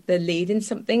in the lead in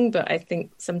something, but I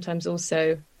think sometimes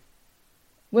also,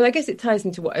 well, I guess it ties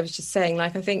into what I was just saying.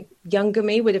 Like, I think younger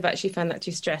me would have actually found that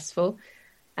too stressful.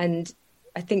 And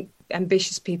I think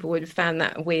ambitious people would have found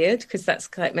that weird because that's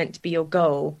like meant to be your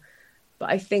goal. But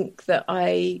I think that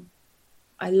I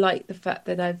like the fact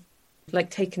that I've like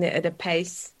taken it at a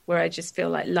pace where I just feel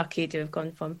like lucky to have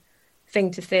gone from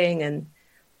thing to thing. And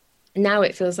now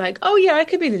it feels like, oh yeah, I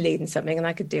could be the lead in something and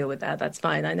I could deal with that. That's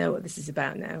fine. I know what this is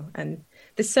about now. And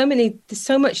there's so much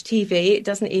TV. It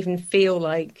doesn't even feel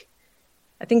like,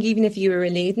 I think even if you were a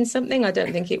lead in something, I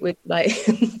don't think it would like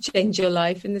change your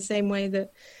life in the same way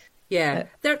that. Yeah,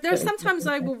 there are sometimes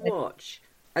I will watch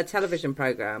a television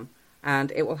program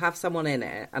and it will have someone in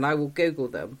it and I will Google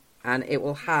them and it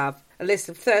will have a list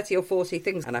of 30 or 40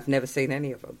 things and I've never seen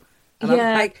any of them. And I'm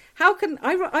like, how can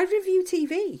I review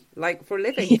TV like for a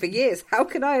living for years? How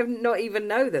can I not even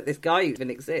know that this guy even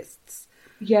exists?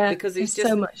 Yeah, because he's just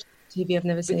so much TV I've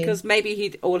never seen. Because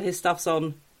maybe all his stuff's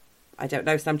on, I don't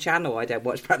know, some channel I don't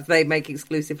watch. Perhaps they make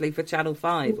exclusively for Channel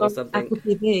 5 or something. Apple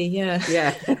TV, yeah.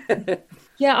 Yeah.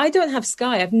 Yeah, I don't have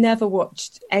Sky. I've never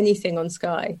watched anything on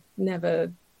Sky.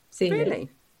 Never seen it. Really?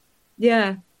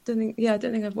 Yeah. I don't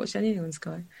think I've watched anything on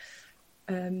Sky.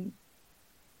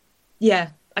 Yeah.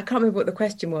 I can't remember what the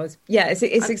question was. Yeah, it's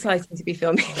exciting to be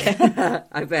filming again.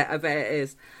 I bet it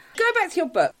is. Go back to your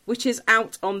book, which is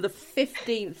out on the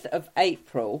 15th of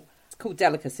April. It's called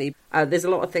Delicacy. There's a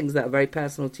lot of things that are very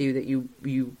personal to you that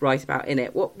you write about in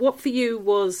it. What for you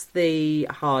was the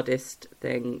hardest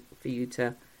thing for you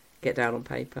to get down on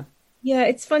paper? Yeah,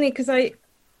 it's funny because I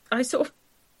sort of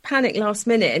panicked last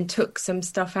minute and took some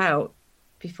stuff out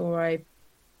before I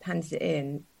handed it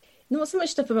in. Not so much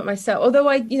stuff about myself, although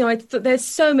I thought there's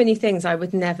so many things I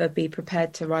would never be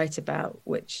prepared to write about,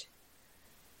 which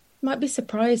might be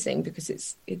surprising because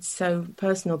it's so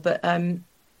personal. But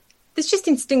there's just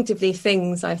instinctively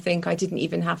things I think I didn't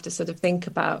even have to sort of think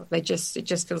about. It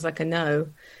just feels like a no.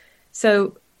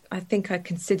 So I think I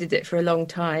considered it for a long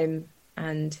time,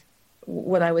 and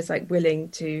what I was like willing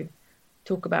to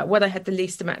talk about, what I had the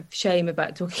least amount of shame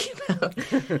about talking about.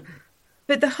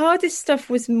 But the hardest stuff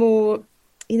was more,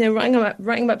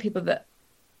 writing about people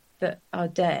that are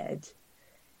dead.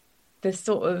 The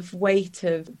sort of weight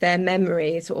of their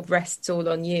memory sort of rests all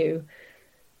on you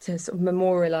to sort of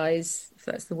memorialise, if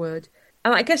that's the word.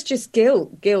 And I guess just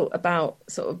guilt about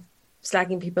sort of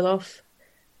slagging people off.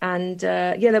 And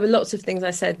there were lots of things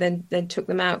I said, then took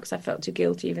them out because I felt too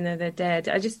guilty, even though they're dead.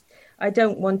 I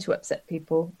don't want to upset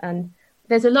people. And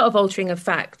there's a lot of altering of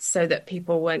facts so that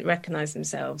people won't recognise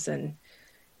themselves, and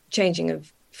changing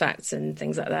of facts and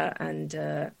things like that. And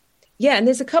and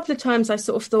there's a couple of times I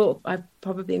sort of thought I've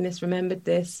probably misremembered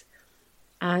this,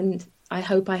 and I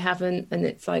hope I haven't. And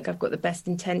it's like I've got the best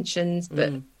intentions,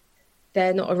 but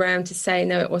they're not around to say,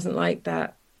 no, it wasn't like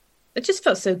that. I just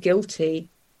felt so guilty.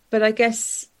 But I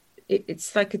guess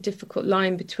it's like a difficult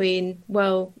line between,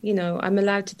 well, I'm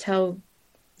allowed to tell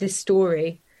this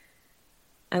story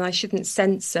and I shouldn't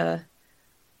censor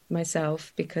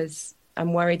myself because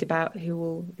I'm worried about who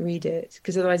will read it,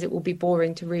 because otherwise it will be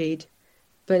boring to read.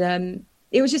 But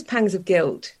it was just pangs of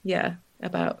guilt,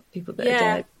 about people that are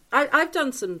dead. I've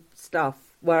done some stuff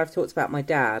where I've talked about my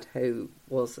dad, who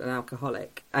was an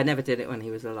alcoholic. I never did it when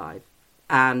he was alive.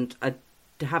 And I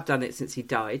have done it since he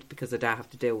died, because I don't have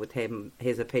to deal with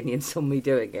his opinions on me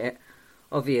doing it,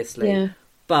 obviously. Yeah.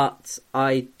 But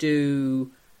I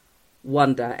do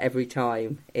wonder every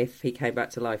time, if he came back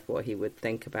to life, what he would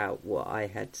think about what I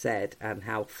had said and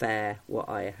how fair what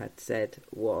I had said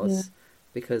was. Yeah.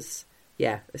 Because,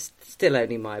 it's still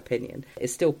only my opinion.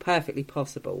 It's still perfectly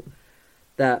possible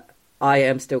that I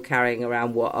am still carrying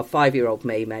around what a 5-year-old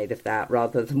me made of that,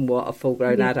 rather than what a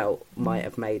full-grown adult might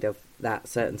have made of that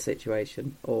certain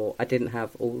situation, or I didn't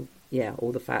have all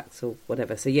the facts or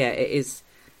whatever. So it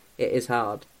is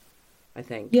hard, I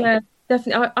think. Yeah,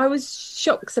 definitely. I was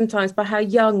shocked sometimes by how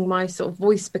young my sort of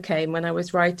voice became when I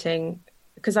was writing,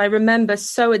 because I remember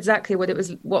so exactly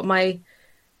what my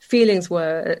feelings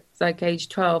were at like age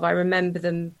 12. I remember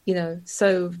them,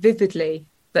 so vividly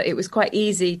that it was quite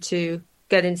easy to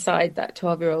get inside that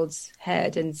 12-year-old's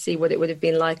head and see what it would have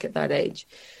been like at that age.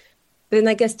 But then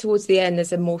I guess towards the end,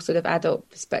 there's a more sort of adult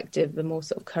perspective, a more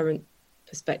sort of current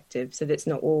perspective, so that it's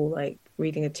not all like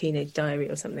reading a teenage diary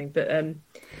or something. But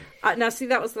now, see,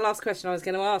 that was the last question I was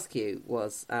going to ask you,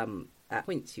 was at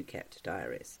points you kept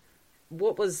diaries.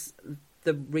 What was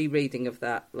the rereading of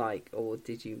that like, or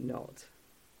did you not?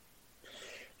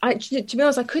 To be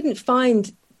honest, I couldn't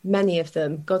find many of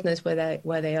them. God knows where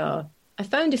they are. I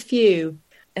found a few.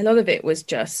 A lot of it was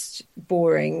just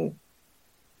boring,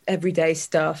 everyday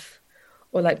stuff,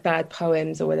 or like bad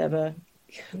poems or whatever.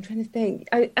 I'm trying to think.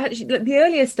 The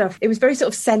earlier stuff, it was very sort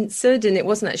of censored, and it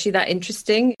wasn't actually that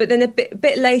interesting. But then a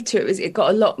bit later, it got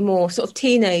a lot more sort of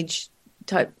teenage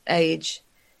type age.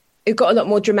 It got a lot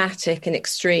more dramatic and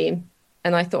extreme.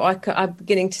 And I thought I'm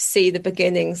beginning to see the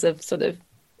beginnings of sort of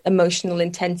emotional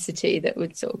intensity that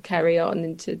would sort of carry on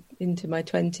into my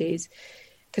 20s.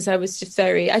 Because I was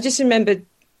I just remember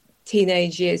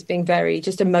teenage years being very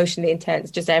just emotionally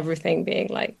intense, just everything being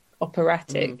like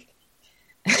operatic.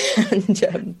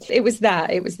 And it was that.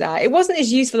 It wasn't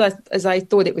as useful as I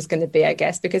thought it was going to be, I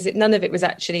guess, because none of it was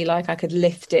actually like I could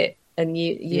lift it and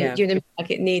like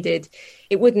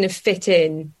it wouldn't have fit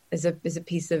in as a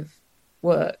piece of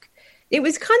work. It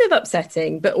was kind of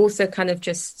upsetting, but also kind of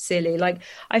just silly. Like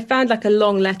I found like a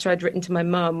long letter I'd written to my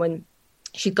mum when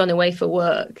she'd gone away for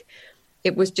work.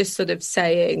 It was just sort of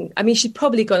saying, I mean, she'd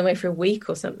probably gone away for a week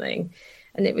or something.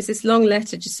 And it was this long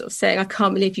letter just sort of saying, I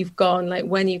can't believe you've gone. Like,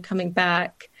 when are you coming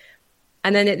back?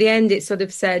 And then at the end, it sort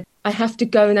of said, I have to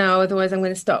go now, otherwise I'm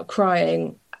going to start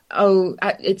crying. Oh,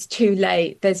 it's too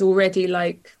late. There's already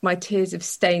like my tears have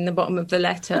stained the bottom of the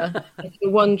letter. If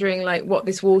you're wondering like what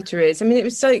this water is. I mean, it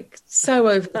was so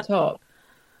over the top.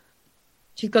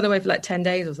 She'd gone away for like 10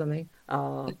 days or something.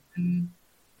 Oh.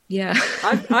 Yeah.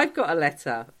 I've got a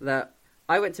letter that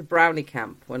I went to Brownie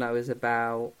Camp when I was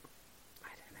about, I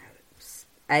don't know,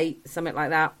 8, something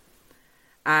like that.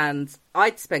 And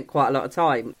I'd spent quite a lot of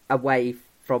time away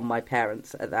from my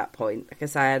parents at that point,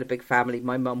 because I had a big family.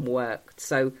 My mum worked.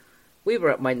 So we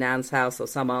were at my nan's house or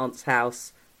some aunt's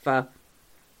house for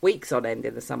weeks on end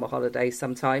in the summer holidays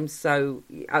sometimes. So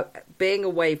being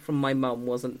away from my mum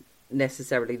wasn't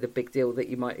necessarily the big deal that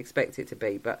you might expect it to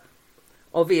be. But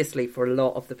obviously for a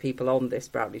lot of the people on this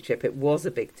Brownie trip, it was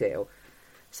a big deal.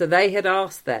 So they had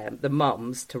asked them, the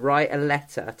mums, to write a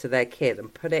letter to their kid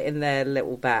and put it in their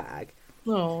little bag.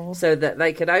 Aww. So that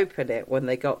they could open it when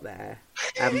they got there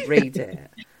and read it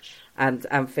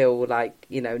and feel like,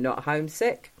 you know, not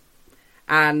homesick.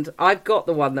 And I've got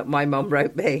the one that my mum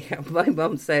wrote me. My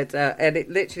mum said, and it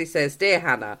literally says, "Dear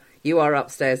Hannah, you are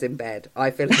upstairs in bed.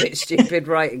 I feel a bit stupid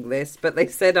writing this, but they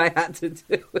said I had to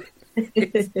do it."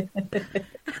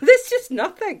 There's just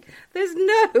nothing. There's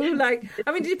no, like,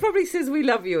 I mean, it probably says "we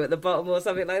love you" at the bottom or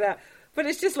something like that. But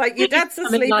it's just like your dad's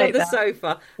asleep like on the that.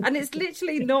 sofa, and it's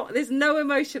literally not. There's no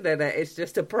emotion in it. It's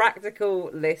just a practical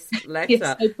list letter.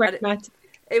 Yes, so pragmatic.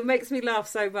 It makes me laugh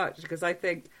so much because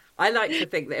I like to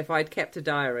think that if I'd kept a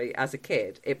diary as a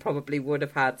kid, it probably would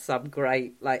have had some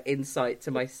great like insight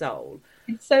to my soul.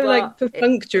 It's so like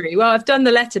perfunctory. Well, I've done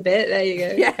the letter bit. There you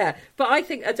go. Yeah, but I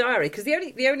think a diary, because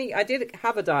the only I did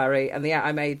have a diary, and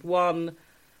I made one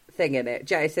thing in it.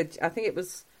 Jay said, I think it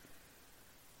was,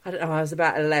 I don't know, I was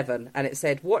about 11, and it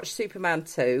said, "Watch Superman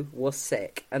 2, was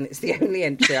sick," and it's the only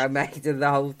entry I made in the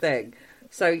whole thing.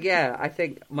 So yeah, I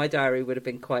think my diary would have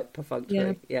been quite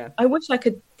perfunctory. Yeah. I wish I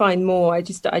could find more. I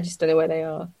just don't know where they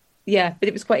are. Yeah, but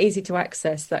it was quite easy to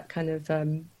access that kind of.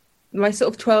 My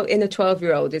sort of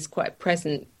 12-year-old is quite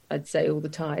present, I'd say, all the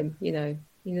time. You know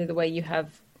the way you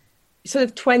have. Sort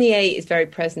of 28 is very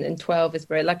present, and 12 is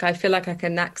very, like, I feel like I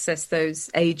can access those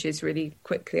ages really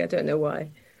quickly. I don't know why.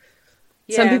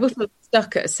 Yeah. Some people feel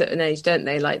stuck at a certain age, don't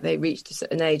they? Like they reached a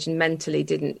certain age and mentally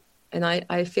didn't. And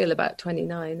I feel about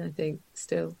 29, I think,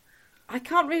 still. I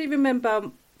can't really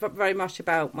remember very much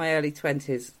about my early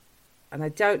 20s. And I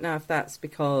don't know if that's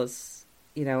because,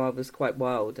 you know, I was quite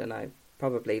wild and I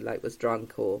probably, like, was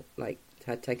drunk or, like,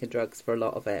 had taken drugs for a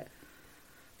lot of it.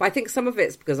 But I think some of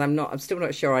it's because I'm still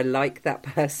not sure I like that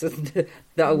person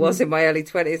that I was in my early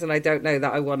 20s. And I don't know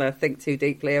that I want to think too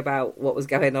deeply about what was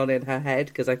going on in her head,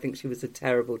 because I think she was a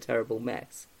terrible, terrible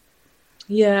mess.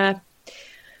 Yeah.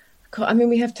 I mean,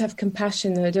 we have to have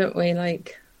compassion, though, don't we?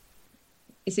 Like,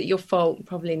 is it your fault?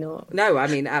 Probably not. No, I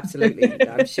mean, absolutely.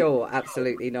 I'm sure,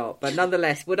 absolutely not. But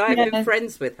nonetheless, would I have been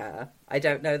friends with her? I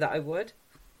don't know that I would.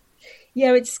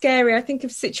 Yeah, it's scary. I think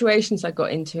of situations I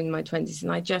got into in my 20s,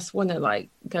 and I just want to, like,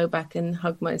 go back and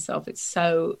hug myself. It's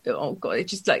so, oh God, it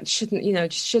just, like, shouldn't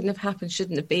have happened,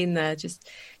 shouldn't have been there. Just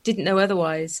didn't know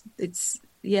otherwise. It's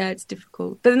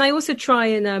difficult. But then I also try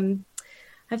and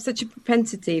have such a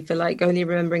propensity for, like, only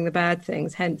remembering the bad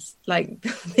things, hence, like,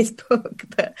 this book.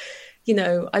 But, you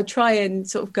know, I try and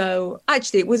sort of go,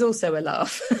 actually, it was also a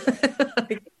laugh.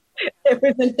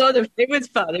 It was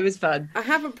fun.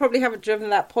 I probably haven't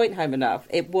driven that point home enough.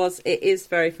 It is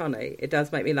very funny. It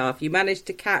does make me laugh. You managed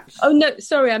to catch. Oh, no,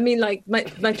 sorry. I mean, like, my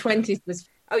 20s was.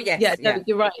 Oh, yes. Yeah, no,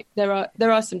 you're right.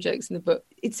 There are some jokes in the book.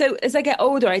 It's so, as I get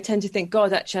older, I tend to think,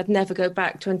 God, actually, I'd never go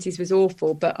back. 20s was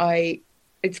awful. But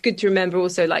it's good to remember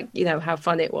also, like, you know, how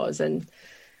fun it was. And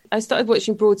I started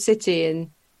watching Broad City in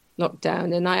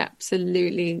lockdown, and I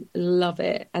absolutely love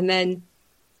it. And then,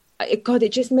 God,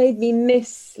 it just made me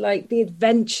miss, like, the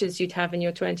adventures you'd have in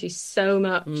your 20s so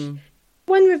much.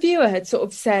 One reviewer had sort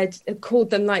of called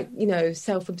them, like, you know,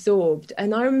 self-absorbed.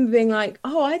 And I remember being like,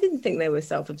 oh, I didn't think they were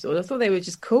self-absorbed. I thought they were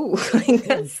just cool. I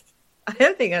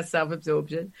don't think that's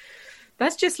self-absorption.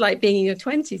 That's just like being in your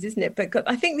 20s, isn't it? But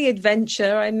I think the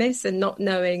adventure I miss, and not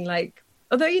knowing, like,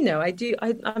 although, you know,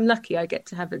 I'm lucky I get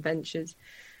to have adventures.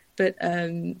 But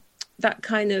that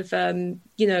kind of,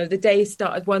 you know, the day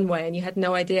started one way and you had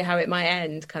no idea how it might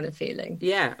end kind of feeling.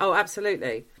 Yeah. Oh,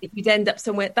 absolutely. If you'd end up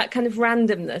somewhere, that kind of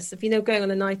randomness of, you know, going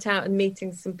on a night out and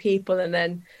meeting some people and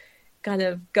then kind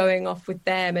of going off with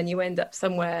them, and you end up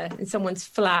somewhere in someone's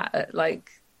flat at,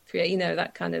 like, 3, you know,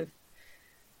 that kind of,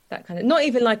 not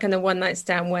even like in a one night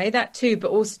stand way, that too, but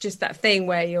also just that thing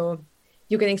where you're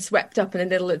getting swept up in a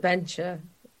little adventure.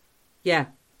 Yeah.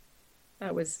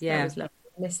 That was lovely.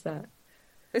 I miss that.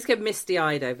 Let's get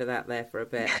misty-eyed over that there for a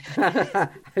bit.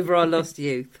 Over our lost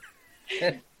youth.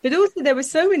 But also there were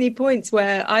so many points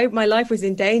where my life was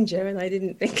in danger and I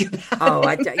didn't think about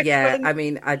it. I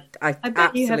mean, I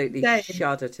absolutely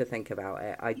shudder to think about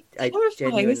it. I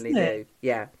genuinely do.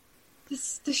 Yeah.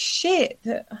 The shit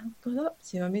that I got up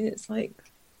to. I mean, it's like,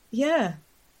 yeah.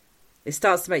 It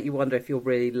starts to make you wonder if you're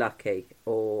really lucky.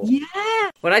 Or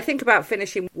Yeah. when I think about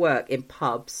finishing work in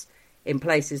pubs in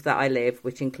places that I live,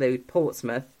 which include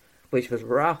Portsmouth, which was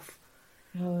rough,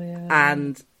 Oh, yeah.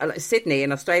 and Sydney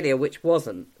in Australia, which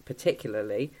wasn't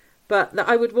particularly, but that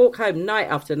I would walk home night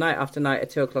after night after night at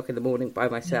 2 o'clock in the morning by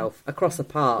myself across a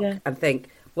park and think,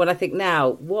 when I think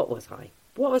now, what was I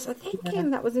thinking? Yeah.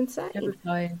 That was insane.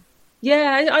 Terrifying.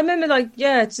 Yeah, I remember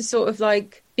just sort of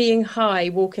like being high,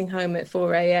 walking home at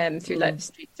 4 a.m. through like the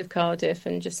streets of Cardiff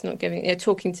and just not giving,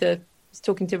 talking to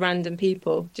random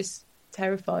people, just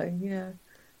terrifying. Yeah,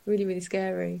 really, really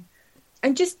scary.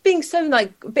 And just being so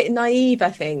like a bit naive, I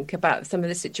think, about some of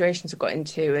the situations I got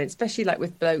into, and especially like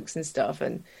with blokes and stuff.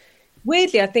 And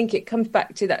weirdly, I think it comes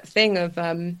back to that thing of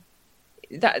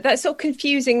that sort of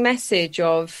confusing message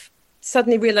of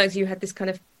suddenly realize you had this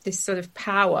sort of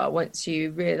power once you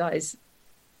realize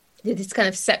this kind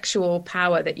of sexual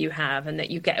power that you have, and that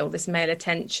you get all this male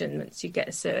attention once you get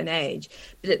a certain age.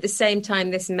 But at the same time,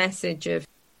 this message of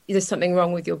there's something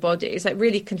wrong with your body, it's like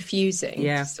really confusing.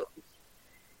 Yeah. To sort of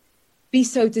be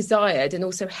so desired and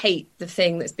also hate the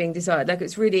thing that's being desired. Like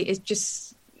it's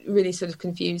just really sort of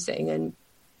confusing. And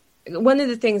one of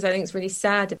the things I think is really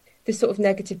sad, this sort of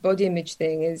negative body image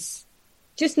thing, is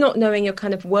just not knowing your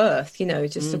kind of worth,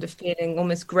 just sort of feeling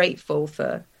almost grateful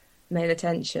for male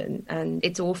attention. And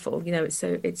it's awful,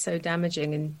 it's so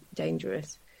damaging and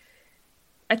dangerous.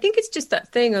 I think it's just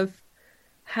that thing of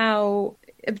how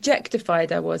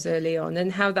objectified I was early on,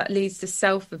 and how that leads to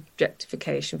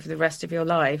self-objectification for the rest of your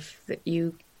life, that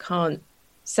you can't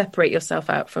separate yourself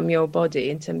out from your body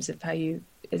in terms of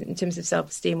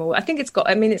self-esteem. Or I think it's got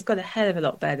a hell of a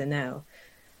lot better now.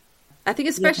 I think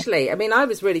especially, I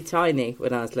was really tiny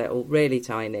when I was little, really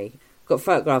tiny. Got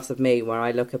photographs of me where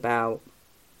I look about,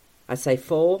 I'd say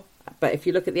 4. But if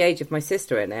you look at the age of my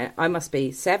sister in it, I must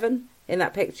be 7 in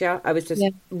that picture. I was just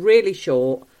really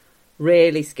short,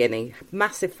 really skinny,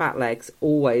 massive fat legs,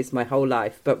 always my whole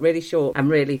life, but really short and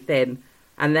really thin.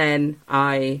 And then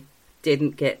I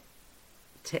didn't get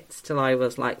tits till I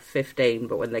was like 15,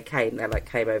 but when they came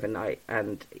overnight.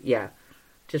 And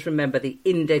just remember the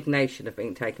indignation of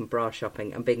being taken bra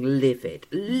shopping and being livid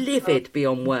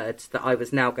beyond words that I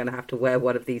was now going to have to wear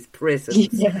one of these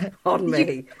prisons on me.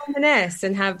 You could an S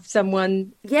and have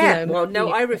someone.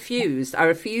 I refused. I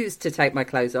refused to take my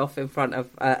clothes off in front of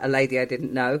a lady I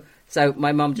didn't know. So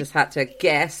my mum just had to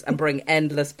guess and bring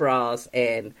endless bras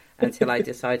in until I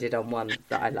decided on one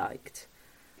that I liked.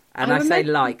 And I say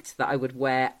liked, that I would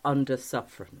wear under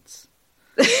sufferance.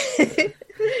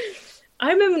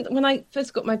 I remember when I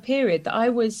first got my period that I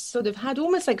was sort of had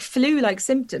almost like flu-like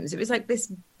symptoms. It was like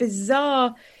this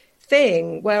bizarre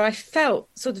thing where I felt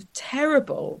sort of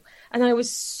terrible, and I was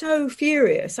so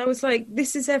furious. I was like,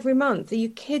 this is every month. Are you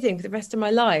kidding? For the rest of my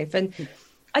life? And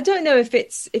I don't know if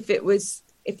this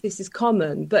is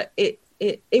common, but it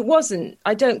wasn't.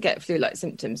 I don't get flu-like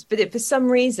symptoms, but for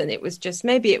some reason it was just,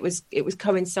 maybe it was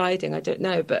coinciding. I don't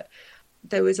know, but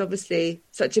there was obviously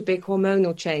such a big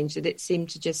hormonal change that it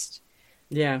seemed to just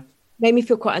made me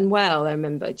feel quite unwell. I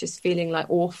remember just feeling like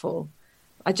awful.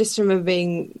 I just remember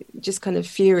being just kind of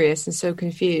furious and so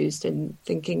confused and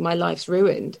thinking my life's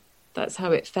ruined. That's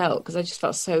how it felt, because I just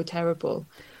felt so terrible.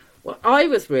 Well, I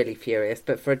was really furious,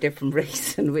 but for a different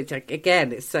reason, which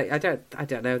again, it's so I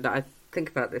don't know that I think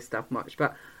about this stuff much,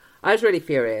 but I was really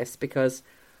furious because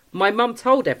my mum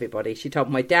told everybody. She told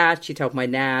my dad, she told my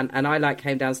nan, and I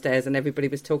came downstairs and everybody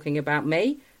was talking about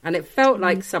me, and it felt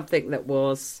like something that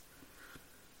was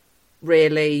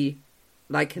really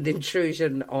like an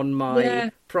intrusion on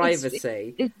my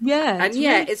privacy.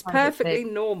 It's perfectly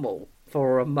normal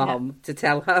for a mum to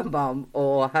tell her mum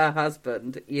or her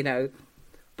husband,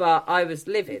 but I was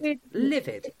livid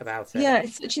about it. Yeah,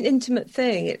 it's such an intimate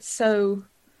thing.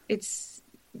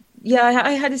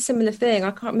 I had a similar thing. I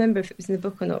can't remember if it was in the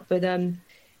book or not, but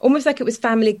almost like it was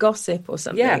family gossip or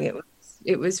something. Yeah.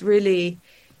 It was really,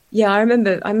 I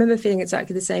remember feeling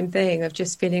exactly the same thing, of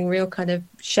just feeling real kind of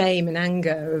shame and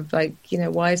anger of like,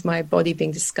 why is my body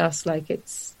being discussed like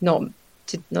it's not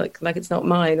like it's not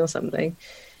mine or something.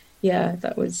 Yeah,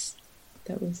 that was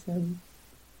I've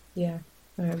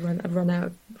run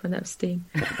out of steam.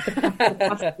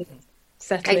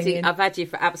 Katy, I've had you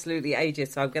for absolutely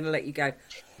ages, so I'm going to let you go.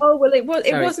 Oh well, it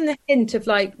wasn't a hint of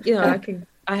like,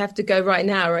 I have to go right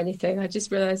now or anything. I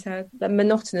just realised how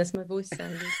monotonous my voice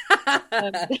sounded.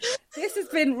 This has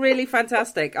been really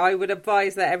fantastic. I would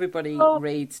advise that everybody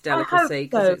reads Delicacy,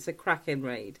 because it's a cracking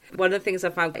read. One of the things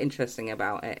I found interesting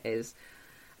about it is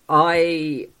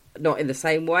not in the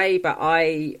same way, but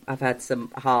I have had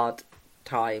some hard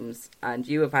times and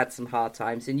you have had some hard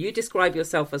times, and you describe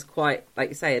yourself as quite, like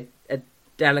you say, a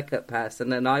delicate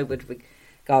person, and I would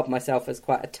regard myself as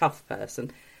quite a tough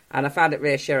person. And I found it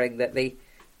reassuring that the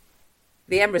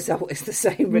end result is the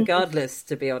same regardless,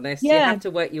 to be honest. Yeah. You have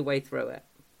to work your way through it.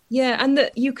 Yeah, and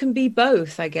that you can be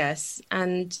both, I guess,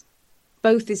 and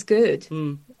both is good,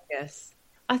 I guess.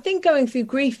 I think going through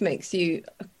grief makes you,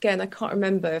 again, I can't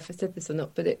remember if I said this or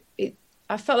not, but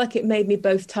I felt like it made me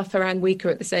both tougher and weaker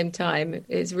at the same time.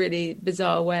 It's a really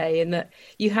bizarre way, in that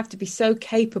you have to be so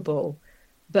capable,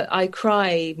 but I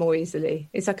cry more easily.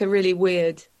 It's like a really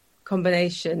weird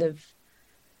combination of...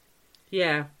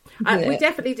 Yeah. We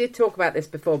definitely did talk about this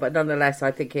before, but nonetheless,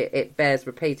 I think it bears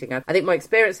repeating. I think my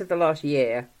experience of the last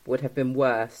year would have been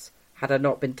worse had I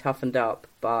not been toughened up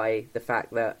by the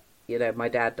fact that, you know, my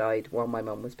dad died while my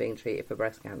mum was being treated for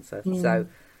breast cancer. So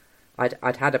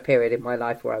I'd had a period in my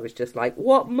life where I was just like,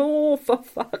 what more, for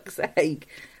fuck's sake?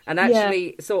 And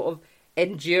actually sort of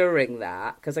enduring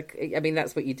that, because I mean,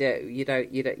 that's what you do. You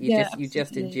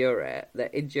just endure it.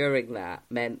 That enduring that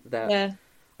meant that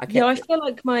I feel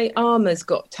like my armour's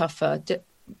got tougher.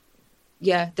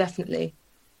 Definitely.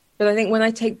 But I think when I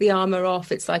take the armour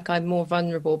off, it's like I'm more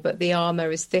vulnerable, but the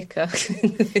armour is thicker.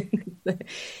 But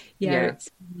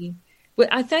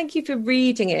I thank you for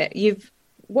reading it.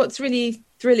 What's really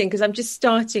thrilling, because I'm just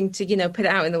starting to, put it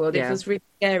out in the world. It feels really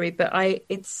scary, but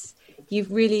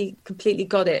you've really completely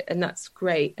got it, and that's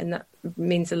great, and that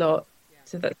means a lot.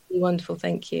 So that's really wonderful.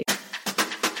 Thank you.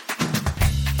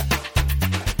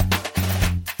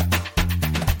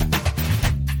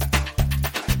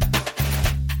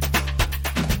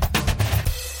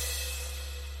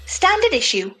 Standard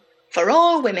issue for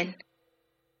all women.